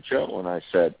coaching Mary Jo, and I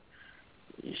said,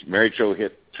 Mary Jo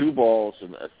hit 2 balls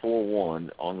at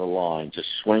 4-1 on the line, just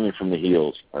swinging from the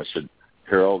heels. I said,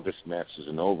 Harold, this match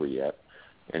isn't over yet.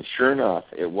 And sure enough,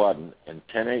 it wasn't. And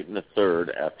 10-8 in the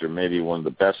third, after maybe one of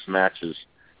the best matches,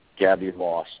 Gabby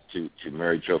lost to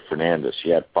Mary Jo Fernandez. She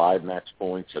had 5 match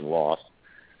points and lost.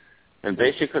 And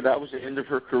basically that was the end of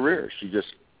her career. She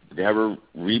just never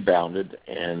rebounded,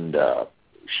 and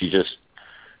she just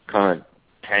kind of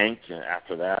tanked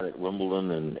after that at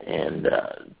Wimbledon and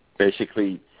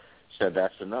basically said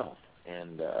that's enough.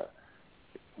 And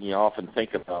you often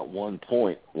think about 1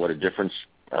 point, what a difference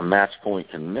a match point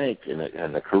can make in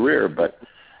a career, but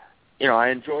I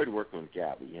enjoyed working with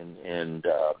Gabby, and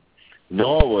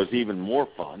Noah was even more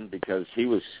fun because he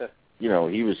was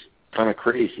kind of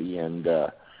crazy, and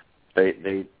the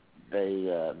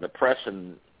press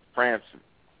in France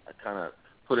kind of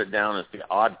put it down as the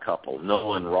odd couple,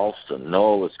 Noah and Ralston.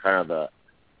 Noah was kind of the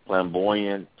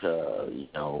flamboyant,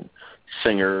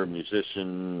 singer,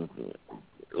 musician,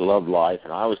 loved life,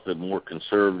 and I was the more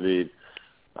conservative,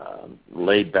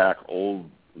 laid-back, old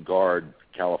guard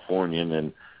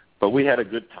Californian, but we had a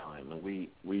good time, and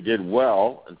we did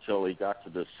well until he got to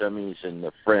the semis in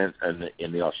the French and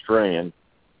in the Australian,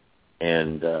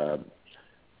 and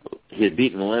he had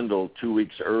beaten Lendl 2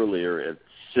 weeks earlier at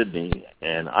Sydney,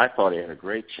 and I thought he had a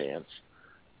great chance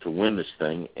to win this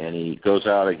thing, and he goes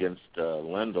out against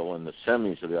Lendl in the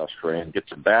semis of the Australian,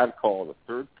 gets a bad call at the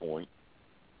third point,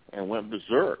 and went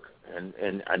berserk,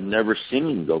 and I'd never seen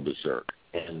him go berserk.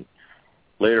 And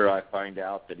later I find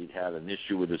out that he'd had an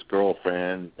issue with his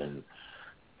girlfriend and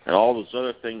all those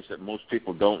other things that most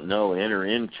people don't know enter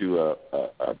into a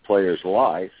player's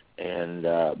life, and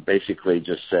basically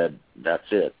just said, that's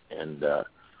it. And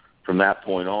from that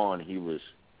point on, he was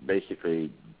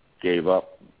basically gave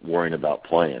up worrying about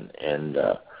playing. And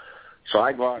so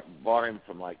I bought him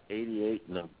from like 88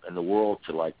 in the world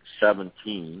to like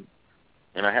 17,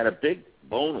 and I had a big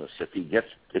bonus if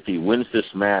he wins this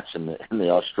match in the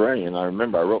Australian. I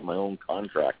remember I wrote my own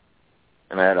contract,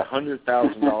 and I had a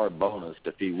 $100,000 bonus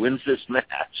if he wins this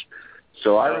match.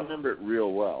 So I remember it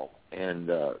real well.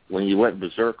 And when he went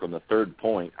berserk on the third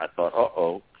point, I thought,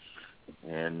 uh-oh.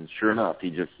 And sure enough, he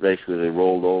just basically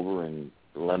rolled over, and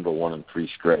Lendl won him 3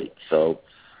 straight. So,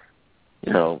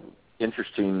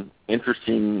 interesting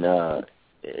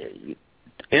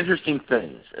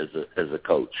things as a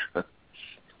coach.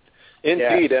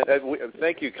 Indeed. Yeah.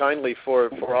 Thank you kindly for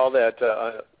all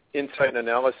that insight and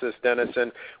analysis, Dennis.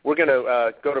 And we're going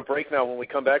to go to break now. When we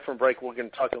come back from break, we're going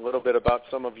to talk a little bit about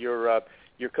some of your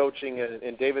coaching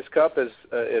in Davis Cup as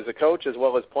a coach as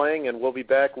well as playing, and we'll be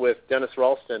back with Dennis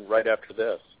Ralston right after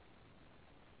this.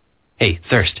 Hey,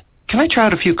 Thirst, can I try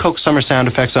out a few Coke Summer sound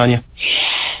effects on you?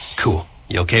 Cool.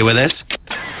 You okay with this?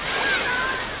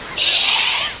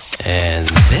 And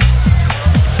this?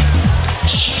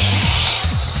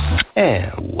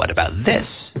 And what about this?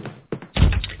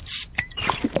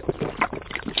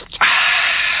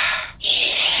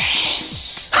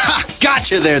 Ha!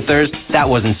 Gotcha there, Thirst. That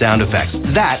wasn't sound effects.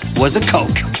 That was a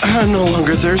Coke. I'm no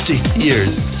longer thirsty. You're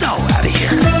so out of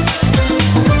here.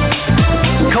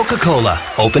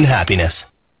 Coca-Cola. Open happiness.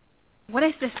 What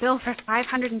is this bill for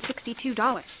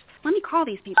 $562? Let me call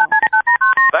these people.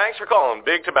 Thanks for calling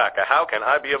Big Tobacco. How can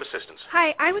I be of assistance?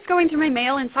 Hi, I was going through my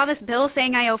mail and saw this bill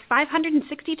saying I owe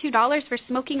 $562 for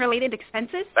smoking-related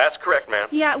expenses. That's correct, ma'am.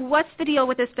 Yeah, what's the deal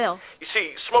with this bill? You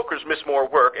see, smokers miss more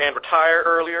work and retire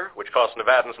earlier, which costs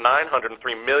Nevadans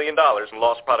 $903 million in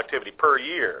lost productivity per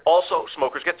year. Also,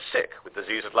 smokers get sick with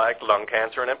diseases like lung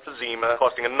cancer and emphysema,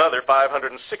 costing another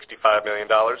 $565 million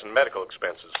in medical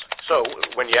expenses. So,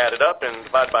 when you add it up and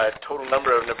divide by a total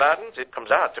number of Nevadans, it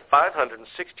comes out to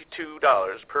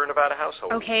 $562 per Nevada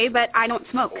household. Okay, but I don't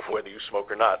smoke. Well, whether you smoke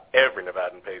or not, every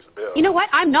Nevadan pays the bill. You know what?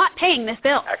 I'm not paying this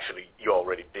bill. Actually, you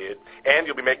already did. And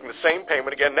you'll be making the same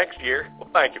payment again next year.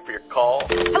 Well, thank you for your call.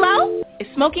 Hello? Is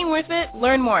smoking worth it?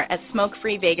 Learn more at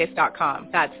smokefreevegas.com.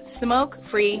 That's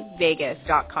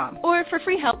smokefreevegas.com. Or for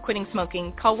free help quitting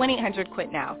smoking, call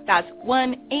 1-800-QUIT-NOW. That's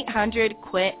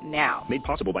 1-800-QUIT-NOW. Made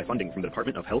possible by funding from the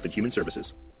Department of Health and Human Services.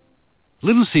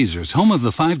 Little Caesars, home of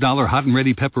the $5 hot and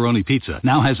ready pepperoni pizza,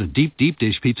 now has a deep, deep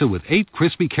dish pizza with 8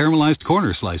 crispy caramelized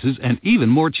corner slices and even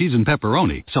more cheese and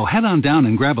pepperoni. So head on down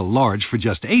and grab a large for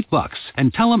just $8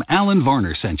 and tell them Alan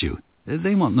Varner sent you.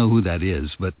 They won't know who that is,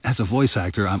 but as a voice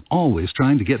actor, I'm always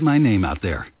trying to get my name out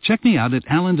there. Check me out at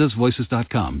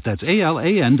alandoesvoices.com. That's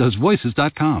ALAN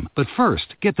doesvoices.com. But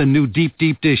first, get the new deep,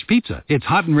 deep dish pizza. It's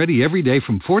hot and ready every day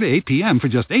from 4 to 8 p.m. for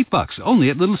just $8,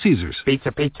 only at Little Caesars.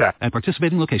 Pizza. At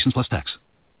participating locations plus tax.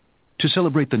 To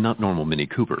celebrate the not normal Mini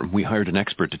Cooper, we hired an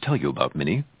expert to tell you about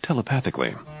Mini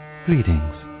telepathically.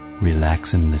 Greetings.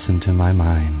 Relax and listen to my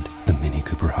mind. The Mini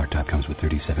Cooper hardtop comes with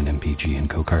 37 mpg and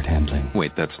co-cart handling.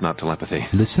 Wait, that's not telepathy.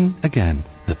 Listen again.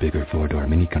 The bigger 4-door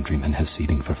Mini Countryman has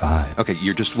seating for 5. Okay,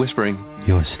 you're just whispering.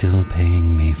 You're still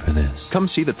paying me for this. Come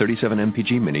see the 37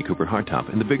 mpg Mini Cooper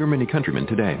hardtop and the bigger Mini Countryman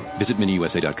today. Visit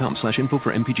miniusa.com/info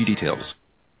for MPG details.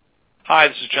 Hi,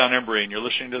 this is John Embry, and you're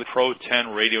listening to the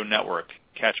ProTenn Radio Network.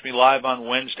 Catch me live on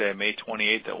Wednesday, May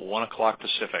 28th at 1 o'clock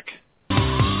Pacific.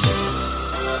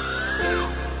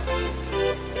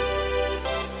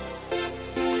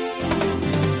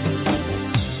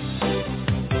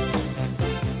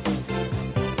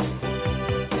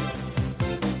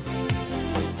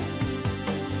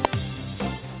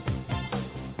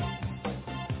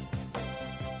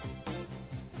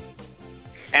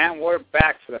 And we're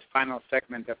back for the final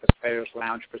segment of the Players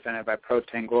Lounge presented by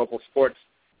ProTenn Global Sports.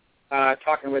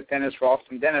 Talking with Dennis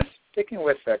Ralston. Dennis, sticking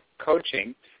with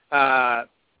coaching,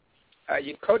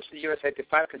 you coached the USA to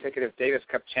 5 consecutive Davis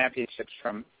Cup championships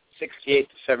from 68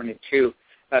 to 72.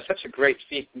 Such a great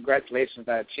feat. Congratulations on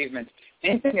that achievement.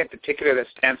 Anything in particular that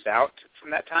stands out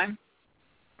from that time?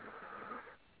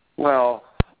 Well,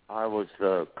 I was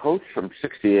coach from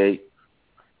 68,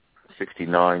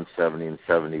 69, 70, and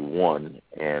 71,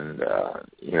 and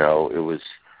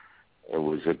it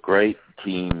was a great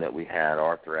team that we had.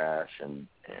 Arthur Ashe and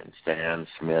Stan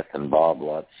Smith and Bob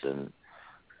Lutz, and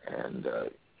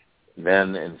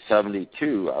then in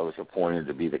 72 I was appointed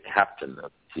to be the captain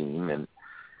of the team,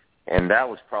 and that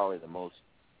was probably the most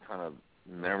kind of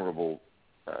memorable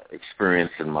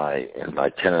experience in my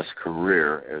tennis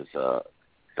career, is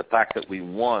the fact that we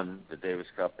won the Davis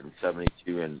Cup in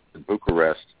 72 in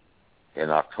Bucharest in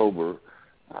October,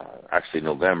 actually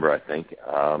November, I think.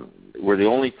 We're the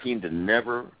only team to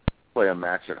never play a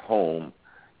match at home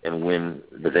and win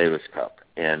the Davis Cup.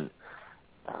 And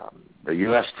the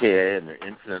USTA, in their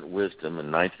infinite wisdom,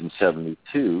 in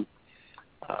 1972,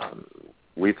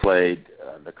 we played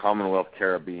the Commonwealth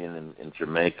Caribbean in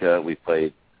Jamaica. We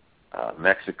played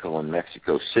Mexico in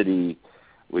Mexico City.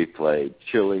 We played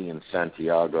Chile in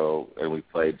Santiago, and we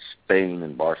played Spain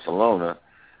in Barcelona.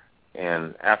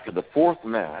 And after the fourth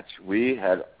match, we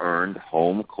had earned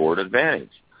home court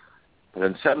advantage. But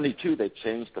in 72, they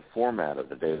changed the format of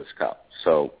the Davis Cup.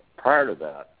 So prior to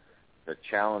that, the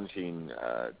challenging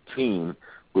team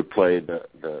would play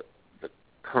the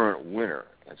current winner.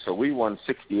 And so we won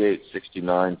 68,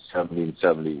 69, 70, and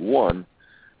 71.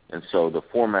 And so the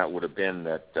format would have been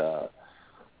that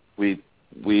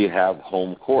we have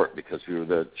home court because we were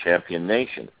the champion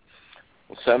nation.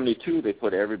 Well, 72, they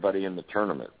put everybody in the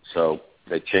tournament. So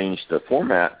they changed the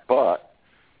format, but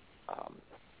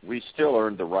we still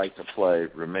earned the right to play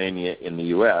Romania in the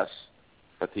U.S.,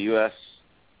 but the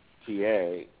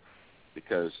USTA,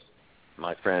 because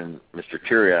my friend Mr.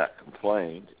 Tiriac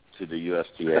complained to the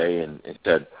USTA and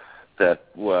said that,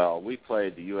 well, we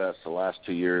played the U.S. the last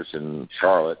 2 years in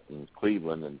Charlotte and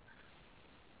Cleveland, and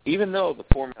even though the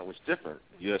format was different,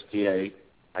 USTA,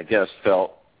 I guess,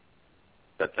 felt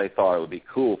that they thought it would be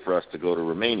cool for us to go to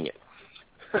Romania.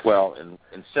 Well,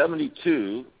 in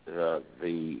 72,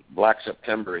 the Black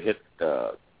September hit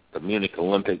the Munich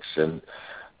Olympics, and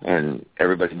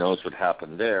everybody knows what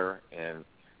happened there. And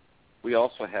we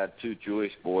also had 2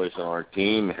 Jewish boys on our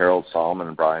team, Harold Solomon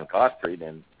and Brian Gottfried,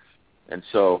 and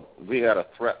so we had a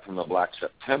threat from the Black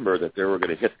September that they were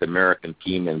going to hit the American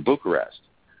team in Bucharest.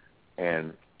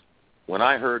 And when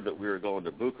I heard that we were going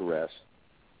to Bucharest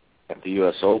at the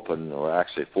U.S. Open, or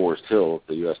actually Forest Hill,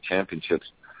 the U.S. Championships,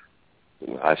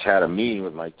 I had a meeting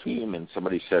with my team, and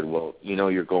somebody said, well,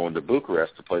 you're going to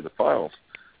Bucharest to play the finals.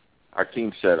 Our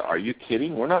team said, are you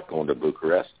kidding? We're not going to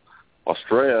Bucharest.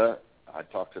 Australia, I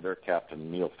talked to their captain,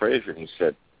 Neil Fraser, and he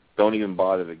said, don't even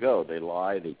bother to go. They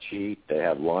lie, they cheat, they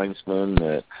have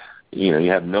linesmen,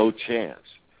 you have no chance.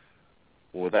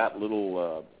 With that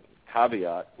little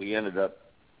caveat, we ended up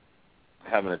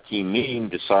having a team meeting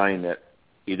deciding that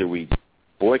either we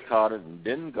boycotted and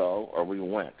didn't go or we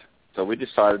went. So we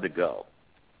decided to go.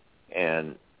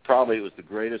 And probably it was the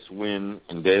greatest win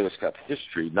in Davis Cup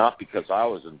history, not because I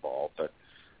was involved, but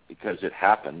because it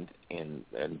happened in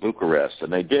Bucharest.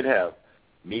 And they did have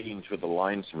meetings with the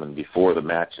linesmen before the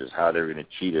matches, how they were going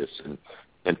to cheat us.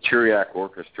 And Tiriac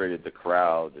orchestrated the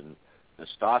crowd. And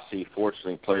Nastasi,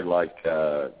 fortunately, played like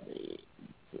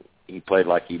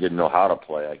he didn't know how to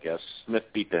play, I guess. Smith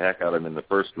beat the heck out of him in the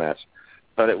first match.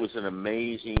 But it was an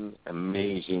amazing,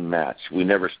 amazing match. We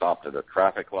never stopped at a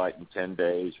traffic light in 10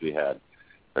 days. We had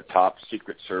the top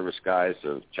Secret Service guys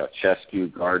of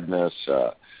Ceausescu guarding us.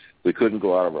 We couldn't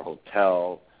go out of our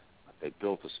hotel. They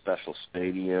built a special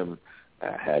stadium,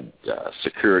 had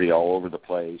security all over the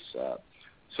place. So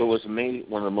it was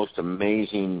one of the most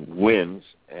amazing wins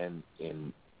and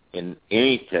in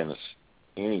any tennis,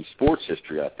 any sports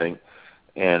history, I think.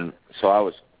 And so I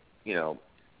was,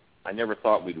 I never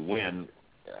thought we'd win.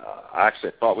 I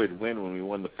actually thought we'd win when we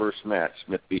won the first match.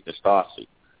 Smith beat Nastasi.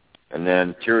 And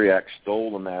then Tiriac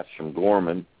stole the match from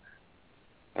Gorman.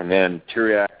 And then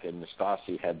Tiriac and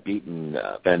Nastasi had beaten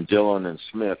Van Dillen and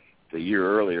Smith the year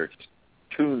earlier.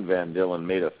 Tuned Van Dillen,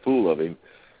 made a fool of him.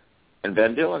 And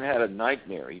Van Dillen had a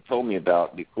nightmare he told me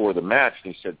about before the match.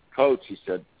 And he said, Coach,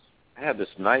 I had this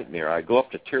nightmare. I go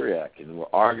up to Tiriac and we're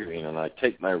arguing, and I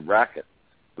take my racket,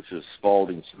 which is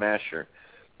Spalding Smasher,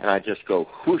 and I just go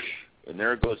whoosh, and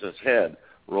there goes his head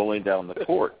rolling down the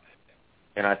court.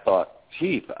 And I thought,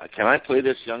 gee, can I play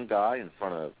this young guy in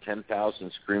front of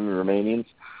 10,000 screaming Romanians?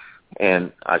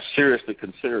 And I seriously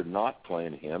considered not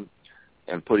playing him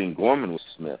and putting Gorman with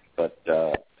Smith, but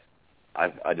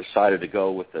I decided to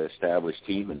go with the established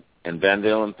team, and Van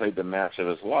Dalen played the match of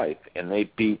his life, and they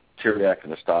beat Tiriac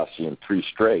and Nastasi in 3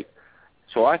 straight.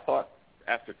 So I thought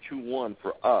after 2-1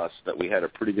 for us that we had a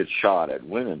pretty good shot at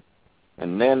winning.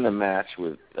 And then the match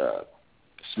with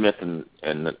Smith and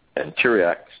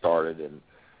Tiriac started, and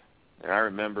I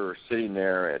remember sitting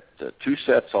there at 2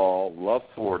 sets all, love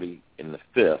 40 in the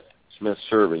 5th, Smith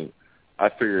serving. I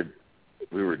figured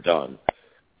we were done.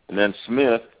 And then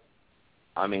Smith,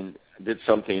 did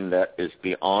something that is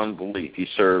beyond belief. He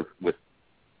served with,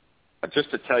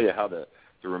 just to tell you how the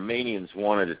Romanians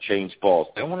wanted to change balls.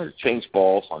 They wanted to change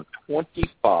balls on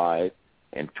 25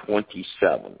 and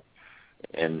 27.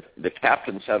 And the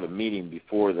captains have a meeting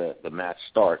before the match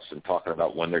starts and talking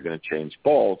about when they're going to change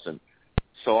balls. And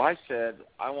so I said,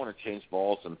 I want to change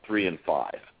balls on 3 and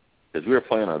 5 because we were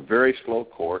playing on a very slow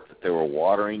court that they were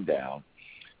watering down.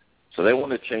 So they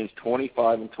wanted to change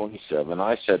 25 and 27.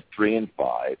 I said 3 and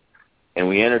 5. And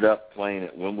we ended up playing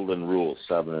at Wimbledon rules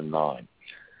 7 and 9.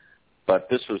 But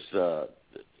this was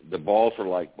the balls were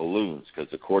like balloons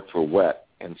because the courts were wet.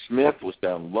 And Smith was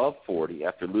down love 40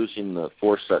 after losing the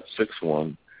 4-set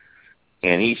 6-1,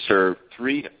 and he served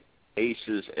 3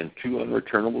 aces and 2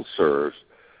 unreturnable serves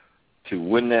to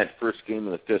win that first game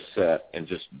of the 5th set and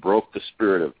just broke the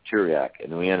spirit of Tiriac.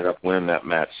 And we ended up winning that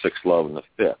match 6-love in the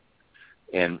 5th.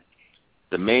 And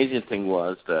the amazing thing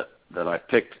was that I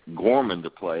picked Gorman to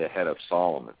play ahead of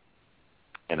Solomon.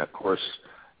 And, of course,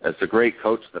 as the great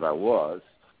coach that I was,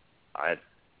 I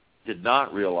did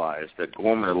not realize that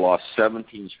Gorman had lost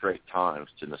 17 straight times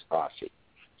to Nastasi.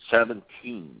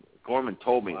 17. Gorman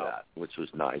told me that, which was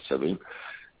nice of him.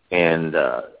 And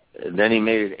then he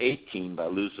made it 18 by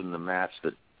losing the match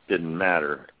that didn't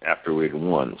matter after we'd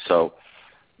won. So,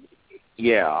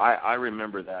 yeah, I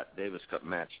remember that Davis Cup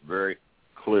match very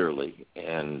clearly,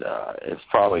 and it's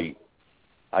probably,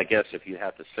 I guess if you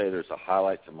have to say there's a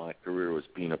highlight to my career was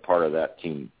being a part of that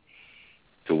team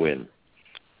to win.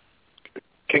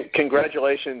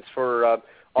 Congratulations for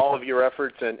all of your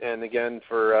efforts and again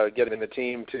for getting the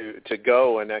team to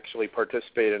go and actually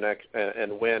participate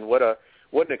and win. What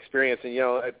an experience.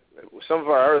 And, some of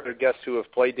our other guests who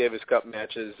have played Davis Cup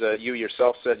matches, you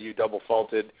yourself said you double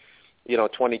faulted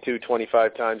 22,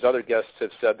 25 times. Other guests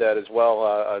have said that as well.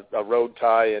 A road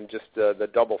tie and just the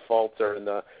double faults are in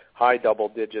the high double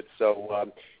digits.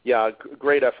 So,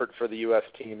 great effort for the U.S.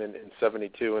 team in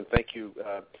 72. And thank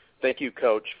you,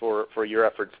 Coach, for your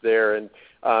efforts there. And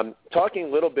talking a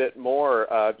little bit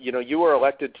more, you were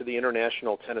elected to the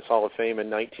International Tennis Hall of Fame in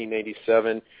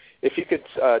 1987. If you could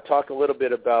talk a little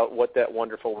bit about what that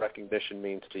wonderful recognition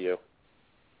means to you.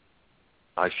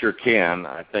 I sure can.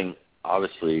 I think,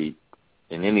 obviously,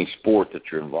 in any sport that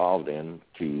you're involved in,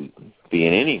 to be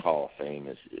in any Hall of Fame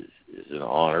is an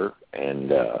honor,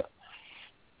 and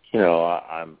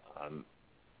I'm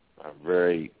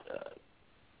very,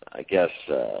 I guess,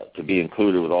 to be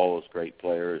included with all those great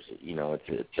players.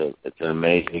 It's an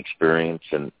amazing experience,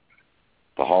 and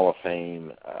the Hall of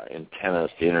Fame in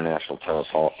tennis, the International Tennis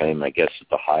Hall of Fame, I guess, is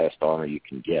the highest honor you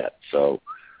can get. So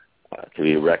to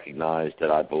be recognized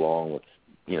that I belong with,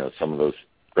 some of those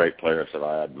great players that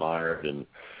I admired, and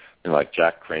like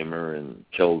Jack Kramer and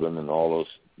Tilden and all those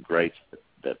greats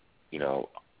that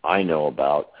I know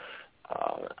about.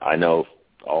 I know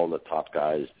all the top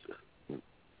guys,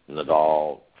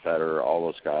 Nadal, Federer, all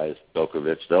those guys,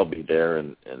 Djokovic, they'll be there,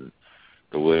 and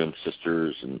the Williams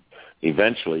sisters, and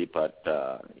eventually. But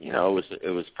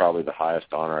it was probably the highest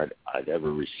honor I'd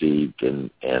ever received, and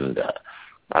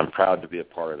I'm proud to be a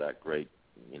part of that great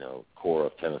core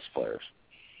of tennis players.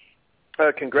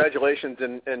 Congratulations.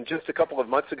 And just a couple of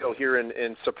months ago here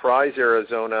in Surprise,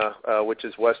 Arizona, which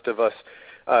is west of us,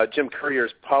 Jim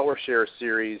Courier's Power Share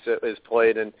Series is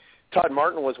played, and Todd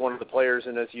Martin was one of the players.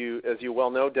 And as you well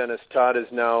know, Dennis, Todd is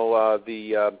now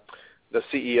the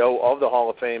CEO of the Hall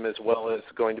of Fame, as well as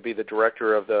going to be the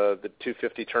director of the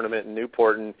 250 tournament in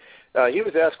Newport. And he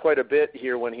was asked quite a bit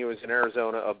here when he was in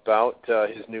Arizona about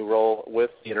his new role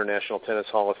with the International Tennis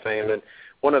Hall of Fame. And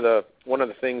one of the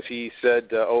things he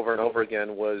said over and over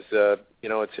again was,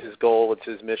 it's his goal, it's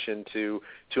his mission to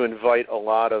invite a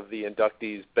lot of the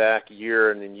inductees back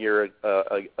year and year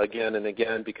again and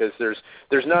again, because there's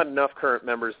not enough current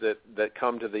members that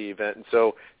come to the event. And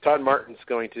so Todd Martin's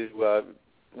going to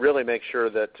really make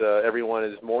sure that everyone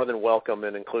is more than welcome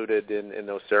and included in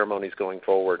those ceremonies going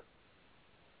forward.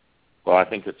 Well, I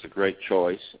think it's a great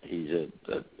choice. He's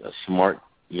a smart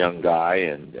young guy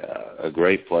and a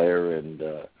great player, and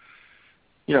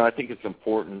I think it's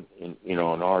important in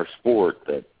our sport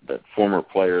that former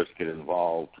players get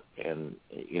involved, and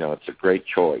it's a great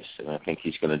choice, and I think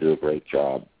he's going to do a great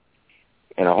job.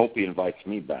 And I hope he invites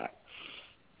me back.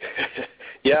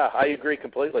 Yeah, I agree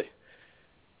completely.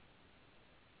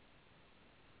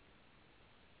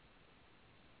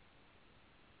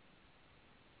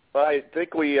 Well, I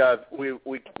think we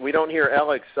don't hear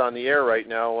Alex on the air right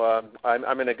now. I'm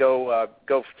going to go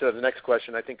to the next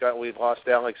question. I think we've lost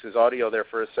Alex's audio there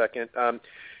for a second.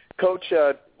 Coach,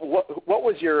 what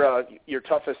was your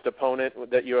toughest opponent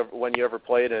that when you ever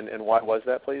played, and why was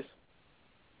that, please?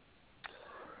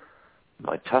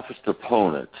 My toughest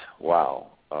opponent, wow.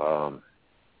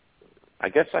 I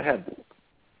guess I had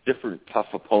different tough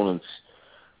opponents,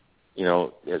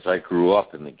 as I grew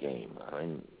up in the game.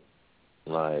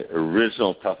 My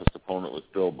original toughest opponent was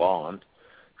Bill Bond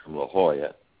from La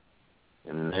Jolla.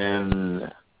 And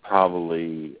then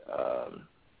probably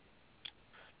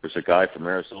there's a guy from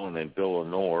Arizona named Bill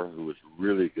Lenore who was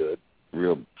really good,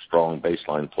 real strong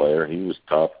baseline player. He was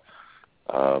tough.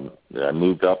 I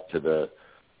moved up to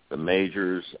the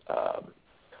majors.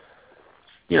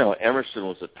 Emerson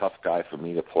was a tough guy for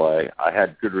me to play. I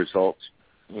had good results,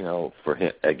 for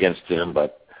him against him,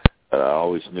 but I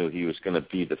always knew he was going to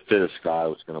be the fittest guy I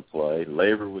was going to play.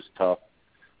 Laver was tough.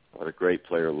 What a great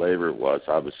player Laver was,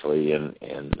 obviously, and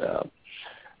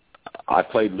I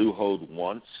played Lou Hode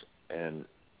once, and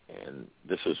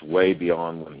this was way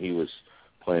beyond when he was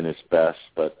playing his best.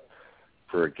 But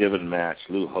for a given match,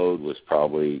 Lou Hode was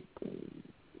probably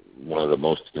one of the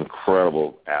most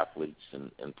incredible athletes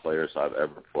and players I've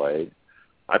ever played.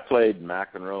 I played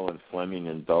McEnroe and Fleming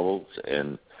in doubles,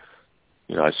 and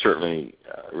I certainly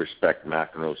respect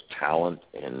McEnroe's talent,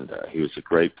 and he was a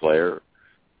great player.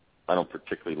 I don't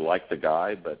particularly like the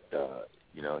guy, but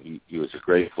he was a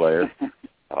great player.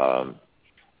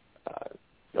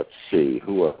 Let's see,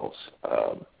 who else?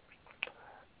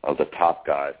 Of the top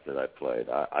guys that I played,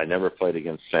 I never played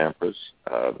against Sampras.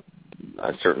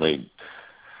 I certainly,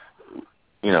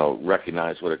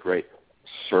 recognize what a great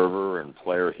server and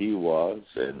player he was,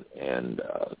 and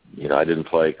I didn't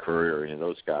play Curry or any of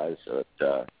those guys.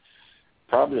 But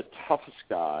probably the toughest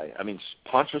guy,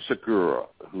 Pancho Segura,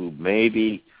 who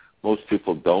maybe most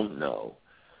people don't know,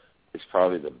 is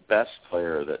probably the best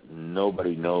player that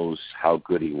nobody knows how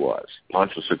good he was.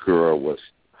 Pancho Segura was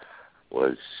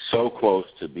so close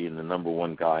to being the number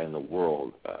one guy in the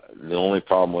world. The only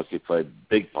problem was he played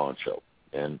Big Pancho,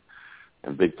 and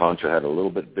Big Pancho had a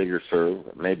little bit bigger serve,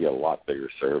 maybe a lot bigger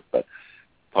serve, but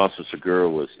Pancho Segura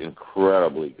was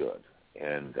incredibly good.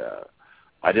 And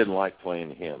I didn't like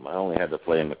playing him. I only had to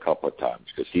play him a couple of times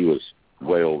because he was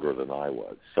way older than I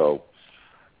was. So,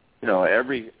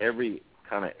 every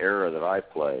kind of era that I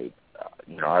played,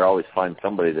 I'd always find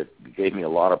somebody that gave me a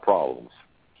lot of problems.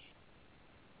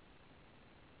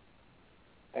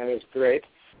 That is great.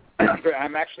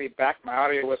 I'm actually back. My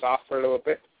audio was off for a little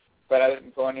bit, but I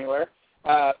didn't go anywhere.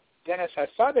 Dennis, I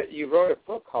saw that you wrote a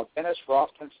book called Dennis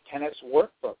Ralston's Tennis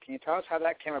Workbook. Can you tell us how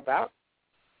that came about?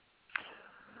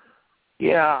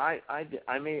 Yeah,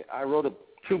 I wrote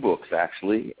two books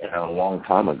actually a long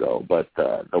time ago, but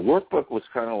the workbook was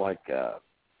kind of like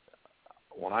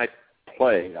when I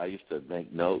played, I used to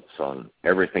make notes on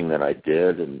everything that I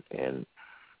did, and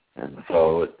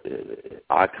so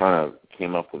I kind of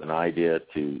came up with an idea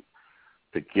to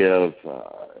give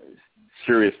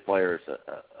serious players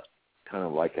kind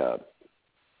of like a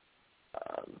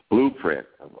blueprint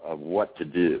of what to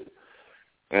do.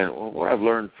 And what I've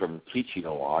learned from teaching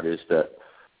a lot is that,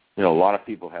 a lot of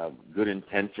people have good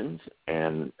intentions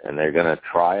and they're going to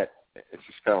try it. It's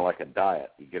just kind of like a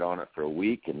diet. You get on it for a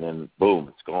week and then boom,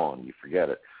 it's gone. You forget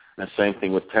it. And the same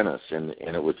thing with tennis. And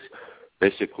it was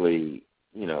basically,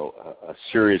 a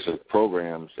series of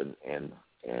programs and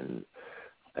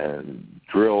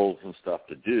drills and stuff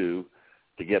to do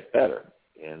to get better.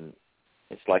 And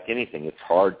it's like anything. It's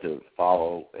hard to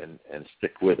follow and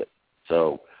stick with it.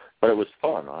 So, but it was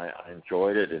fun. I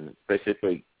enjoyed it, and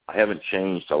basically I haven't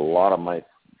changed a lot of my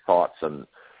thoughts on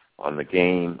the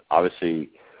game. Obviously,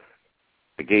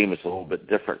 the game is a little bit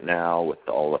different now with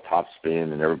all the top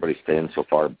spin and everybody staying so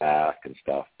far back and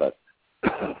stuff. But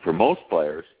for most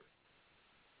players,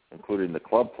 including the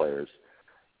club players,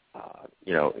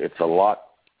 it's a lot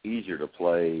easier to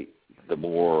play the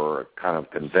more kind of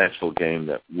conventional game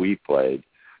that we played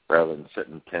rather than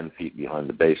sitting 10 feet behind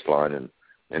the baseline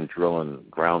and drilling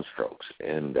ground strokes.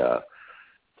 And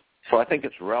so I think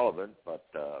it's relevant, but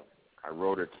I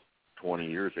wrote it 20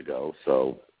 years ago,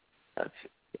 so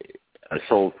I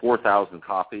sold 4,000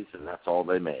 copies, and that's all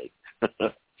they made.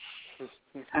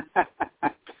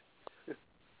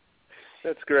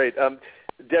 That's great.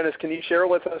 Dennis, can you share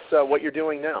with us what you're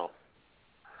doing now?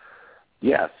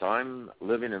 Yes, I'm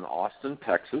living in Austin,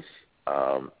 Texas.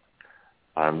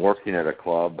 I'm working at a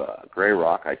club, Gray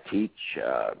Rock. I teach.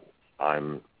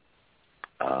 I'm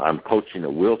coaching a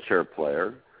wheelchair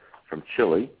player from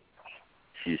Chile.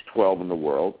 She's 12 in the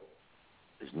world.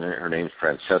 Her name's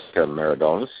Francesca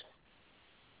Maradonis.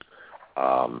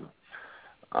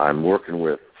 I'm working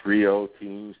with 3-0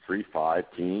 teams, 3-5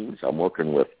 teams. I'm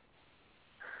working with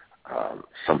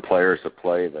some players that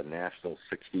play the national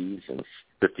 60s and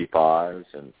 55s,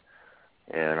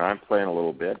 and I'm playing a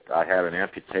little bit. I had an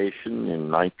amputation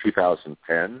in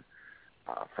 2010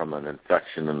 from an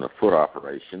infection in the foot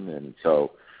operation, and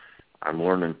so I'm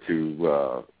learning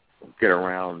to get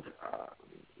around,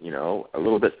 a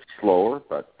little bit slower,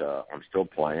 but I'm still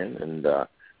playing, and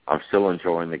I'm still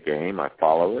enjoying the game. I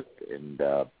follow it, and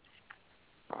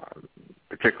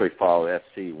particularly follow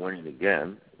FC winning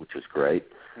again, which is great,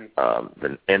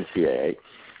 the NCAA.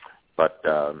 But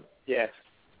yes,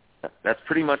 that's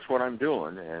pretty much what I'm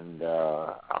doing. And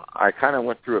I kind of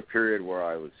went through a period where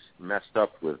I was messed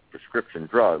up with prescription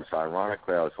drugs.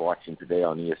 Ironically, I was watching today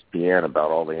on ESPN about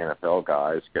all the NFL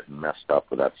guys getting messed up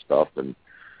with that stuff, and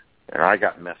I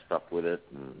got messed up with it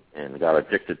and got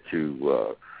addicted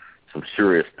to some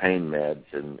serious pain meds,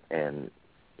 and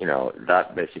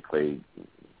that basically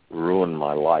ruined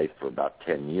my life for about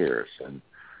 10 years. And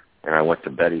I went to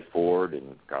Betty Ford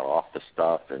and got off the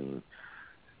stuff, and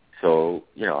so,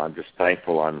 I'm just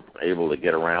thankful I'm able to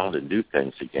get around and do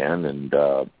things again, and,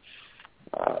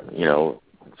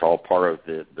 it's all part of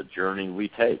the journey we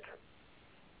take.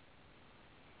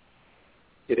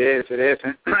 It is,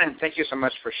 and thank you so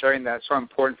much for sharing that. It's so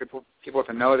important for people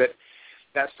to know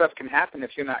that stuff can happen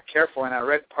if you're not careful, and I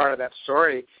read part of that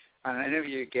story on an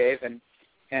interview you gave, and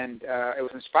it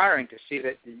was inspiring to see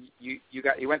that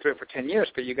you went through it for 10 years,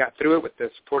 but you got through it with the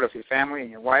support of your family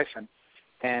and your wife,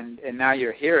 and now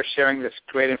you're here sharing this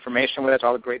great information with us,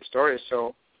 all the great stories.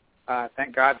 So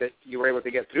thank God that you were able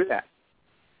to get through that.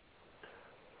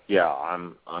 Yeah,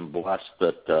 I'm blessed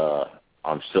that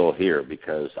I'm still here,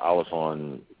 because I was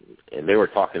on, and they were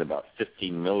talking about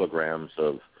 15 milligrams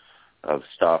of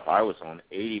stuff. I was on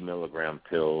 80 milligram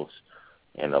pills,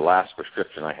 and the last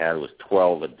prescription I had was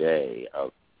 12 a day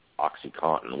of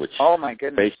OxyContin, which oh my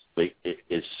goodness, basically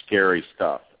is scary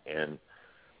stuff. And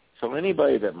so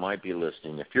anybody that might be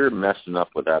listening, if you're messing up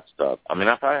with that stuff, I mean,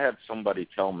 if I had somebody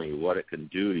tell me what it can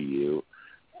do to you,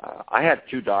 I had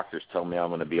 2 doctors tell me I'm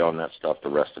going to be on that stuff the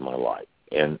rest of my life,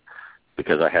 and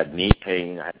because I had knee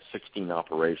pain, I had 16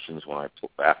 operations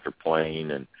after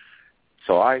playing, and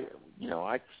so I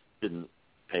didn't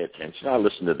pay attention. I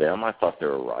listened to them. I thought they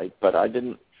were right, but I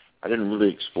didn't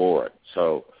really explore it.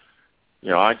 So,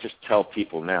 I just tell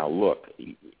people now, look,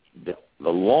 the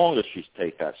longest you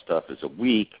take that stuff is a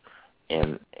week,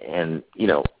 and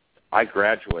I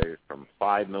graduated from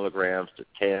 5 milligrams to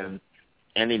 10,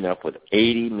 ending up with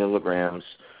 80 milligrams,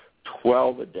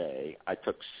 12 a day. I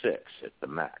took 6 at the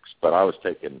max, but I was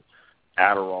taking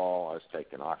Adderall, I was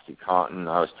taking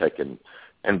OxyContin,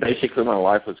 and basically my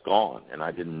life was gone, and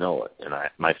I didn't know it. And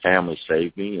my family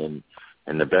saved me,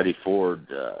 and the Betty Ford,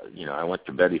 I went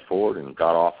to Betty Ford and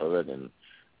got off of it, and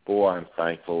boy, I'm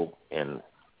thankful. And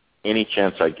any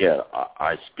chance I get,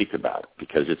 I speak about it,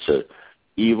 because it's a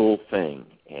evil thing,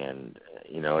 and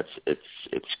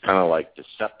it's kind of like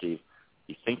deceptive.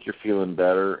 You think you're feeling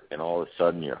better, and all of a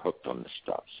sudden you're hooked on this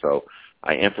stuff. So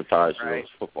I empathize with those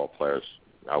football players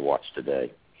I watched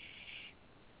today.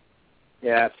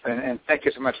 Yes, and thank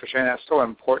you so much for sharing that. It's so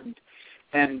important.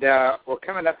 And we're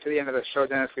coming up to the end of the show,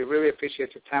 Dennis. We really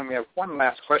appreciate your time. We have one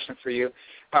last question for you.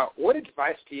 What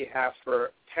advice do you have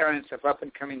for parents of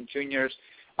up-and-coming juniors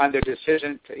on their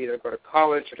decision to either go to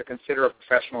college or to consider a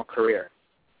professional career?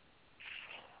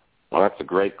 Well, that's a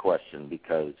great question,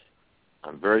 because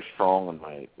I'm very strong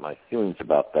in my feelings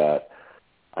about that.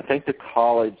 I think the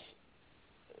college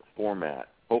format,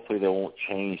 hopefully they won't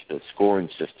change the scoring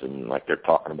system like they're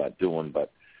talking about doing,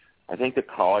 but I think the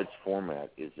college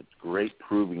format is its great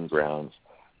proving grounds.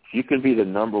 If you can be the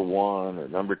number 1 or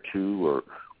number 2 or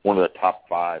one of the top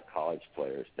 5 college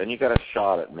players, then you got a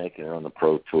shot at making it on the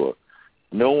pro tour.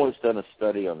 No one's done a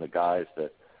study on the guys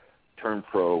that turn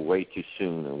pro way too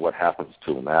soon and what happens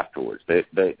to them afterwards. They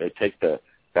take the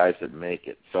guys that make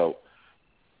it. So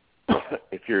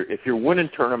if you're winning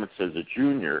tournaments as a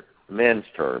junior, men's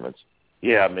tournaments,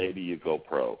 yeah, maybe you go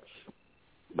pro,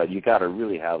 but you got to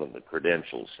really have the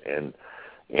credentials, and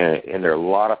there are a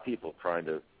lot of people trying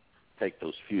to take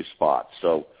those few spots.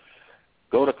 So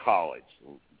go to college,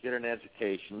 get an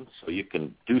education so you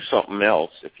can do something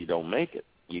else if you don't make it.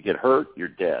 You get hurt, you're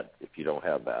dead if you don't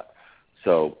have that.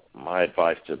 So my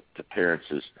advice to parents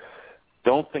is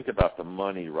don't think about the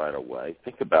money right away.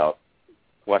 Think about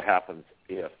what happens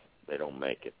if they don't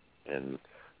make it. And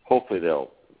hopefully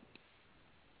they'll,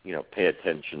 pay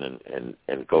attention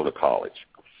and go to college.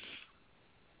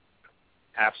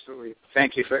 Absolutely.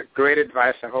 Thank you for great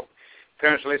advice. I hope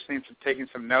parents are listening to taking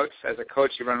some notes. As a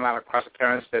coach, you run a lot across the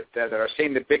parents that are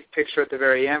seeing the big picture at the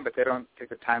very end, but they don't take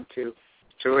the time to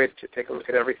take a look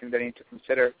at everything they need to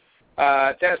consider.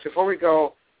 Dennis, before we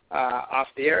go off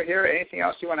the air here, anything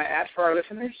else you want to add for our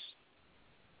listeners?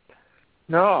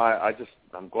 No,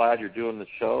 I'm glad you're doing the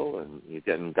show, and you're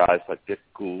getting guys like Dick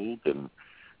Gould and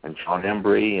John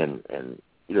Embry, and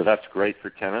that's great for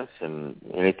tennis, and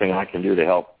anything I can do to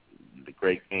help the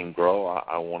great game grow,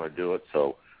 I want to do it.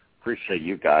 So appreciate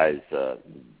you guys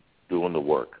doing the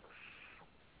work.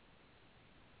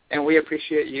 And we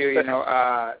appreciate you.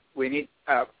 We need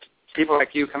people like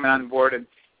you coming on board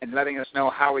and letting us know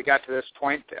how we got to this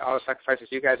point, all the sacrifices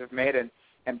you guys have made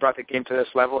and brought the game to this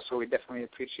level. So we definitely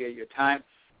appreciate your time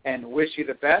and wish you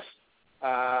the best.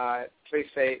 Please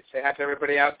say hi to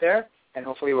everybody out there, and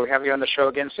hopefully we'll have you on the show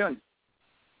again soon.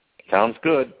 Sounds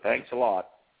good. Thanks a lot.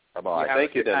 Bye-bye.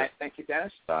 Thank you, Dennis. Thank you,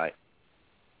 Dennis. Bye.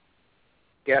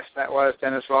 Yes, that was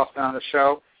Dennis Ralston on the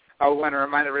show. I want to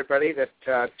remind everybody that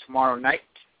tomorrow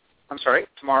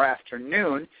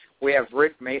afternoon, we have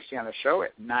Rick Macy on the show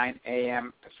at 9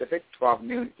 a.m. Pacific, 12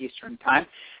 noon Eastern Time.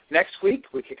 Next week,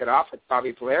 we kick it off with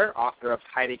Bobby Blair, author of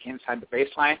Hiding Inside the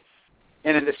Baseline.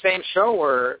 And in the same show,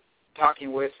 we're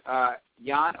talking with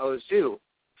Jan Ozu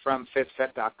from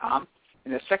FifthSet.com.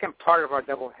 In the second part of our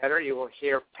doubleheader, you will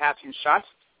hear Passing Shots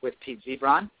with Pete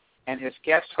Zebron, and his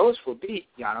guest host will be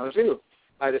Jan Ozu.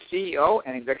 The CEO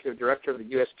and Executive Director of the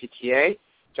USPTA,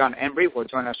 John Embry, will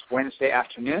join us Wednesday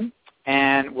afternoon,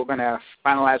 and we're going to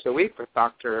finalize the week with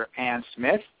Dr. Ann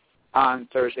Smith on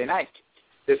Thursday night.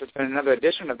 This has been another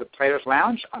edition of the Players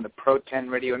Lounge on the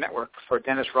ProTenn Radio Network. For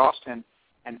Dennis Ralston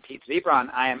and Pete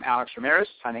Zebron, I am Alex Ramirez,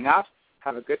 signing off.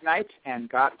 Have a good night, and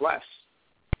God bless.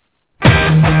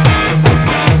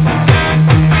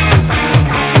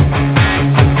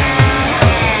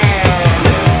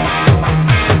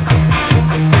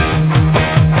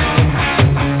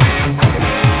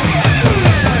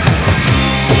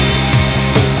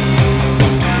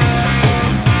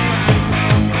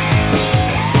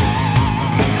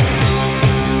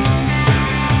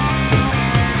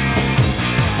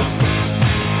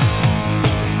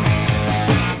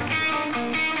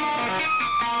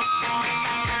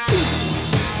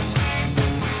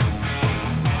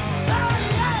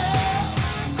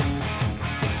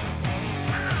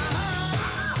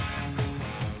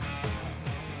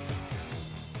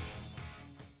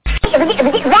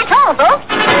 That's all,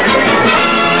 folks.